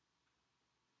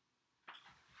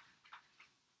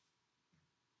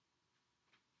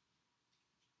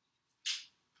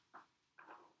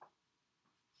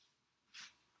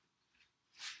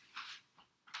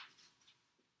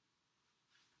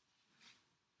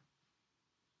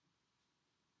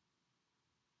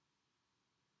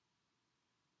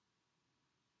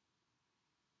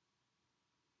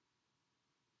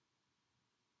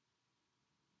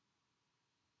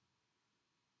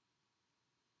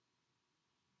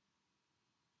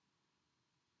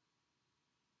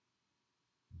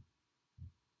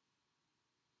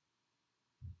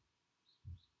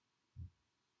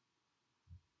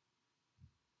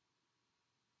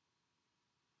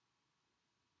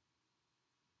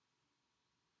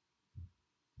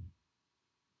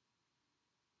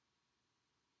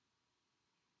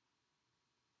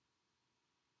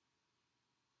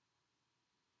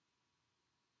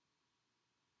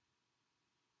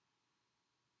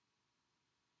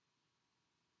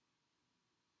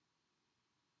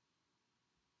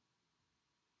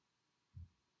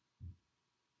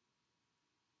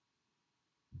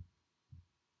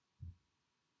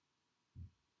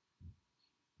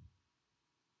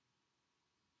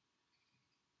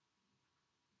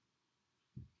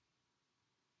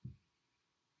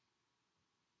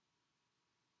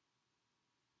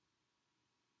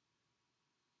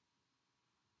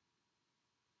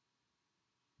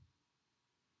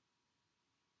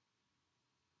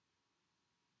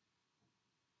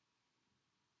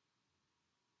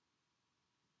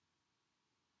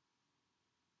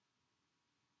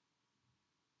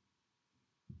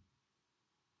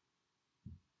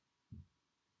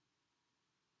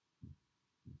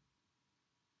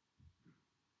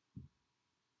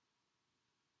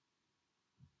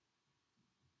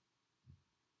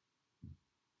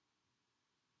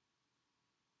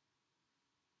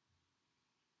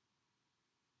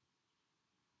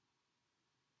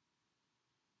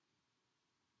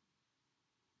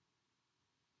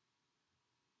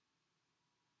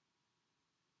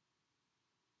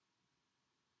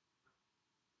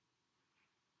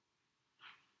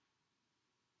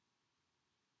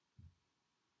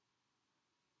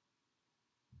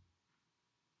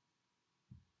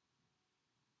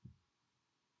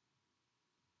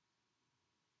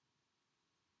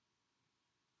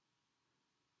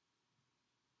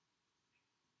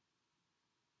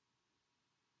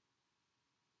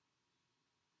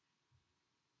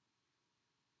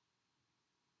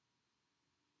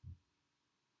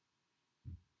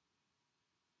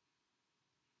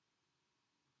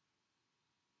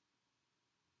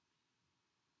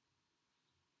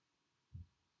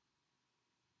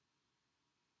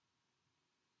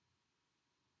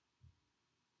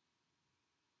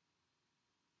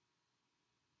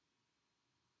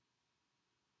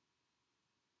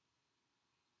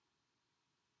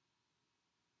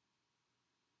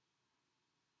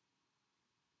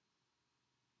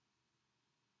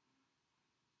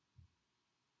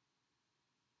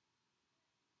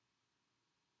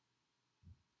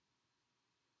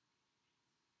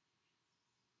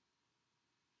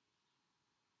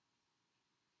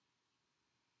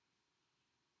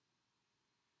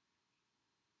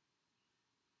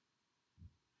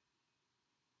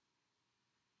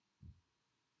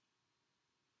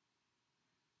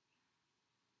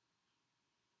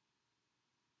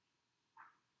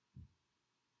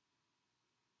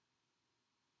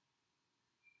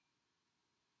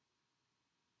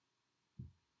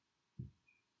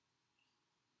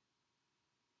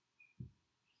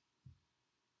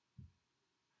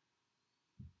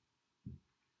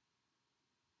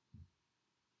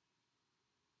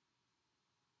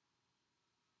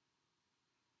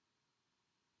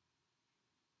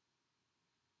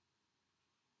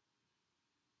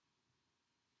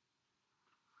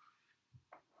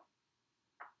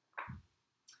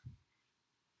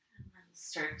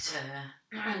 Start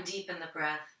to deepen the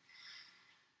breath.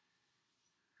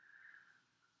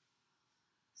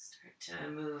 Start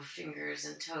to move fingers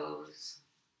and toes.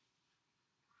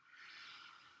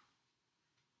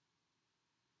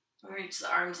 Reach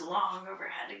the arms long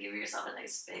overhead to give yourself a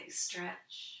nice big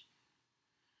stretch.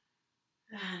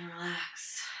 And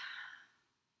relax.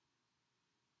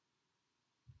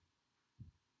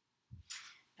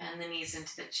 Bend the knees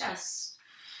into the chest.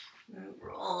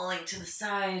 Rolling to the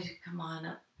side. Come on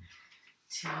up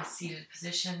to a seated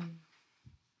position.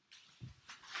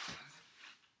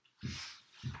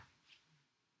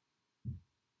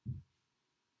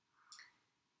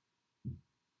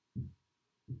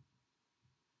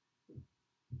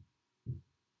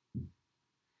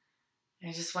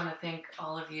 I just want to thank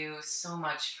all of you so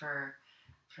much for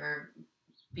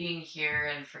being here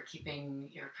and for keeping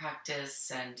your practice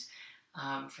and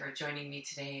for joining me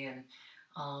today. And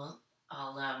I'll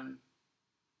I'll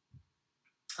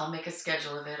I'll make a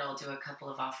schedule of it. I'll do a couple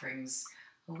of offerings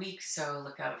a week, so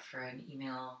look out for an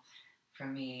email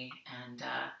from me, and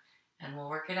we'll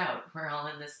work it out. We're all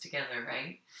in this together,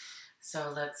 right?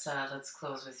 So let's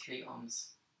close with 3 ohms.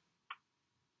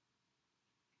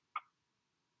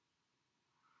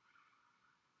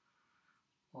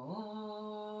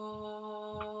 Oh.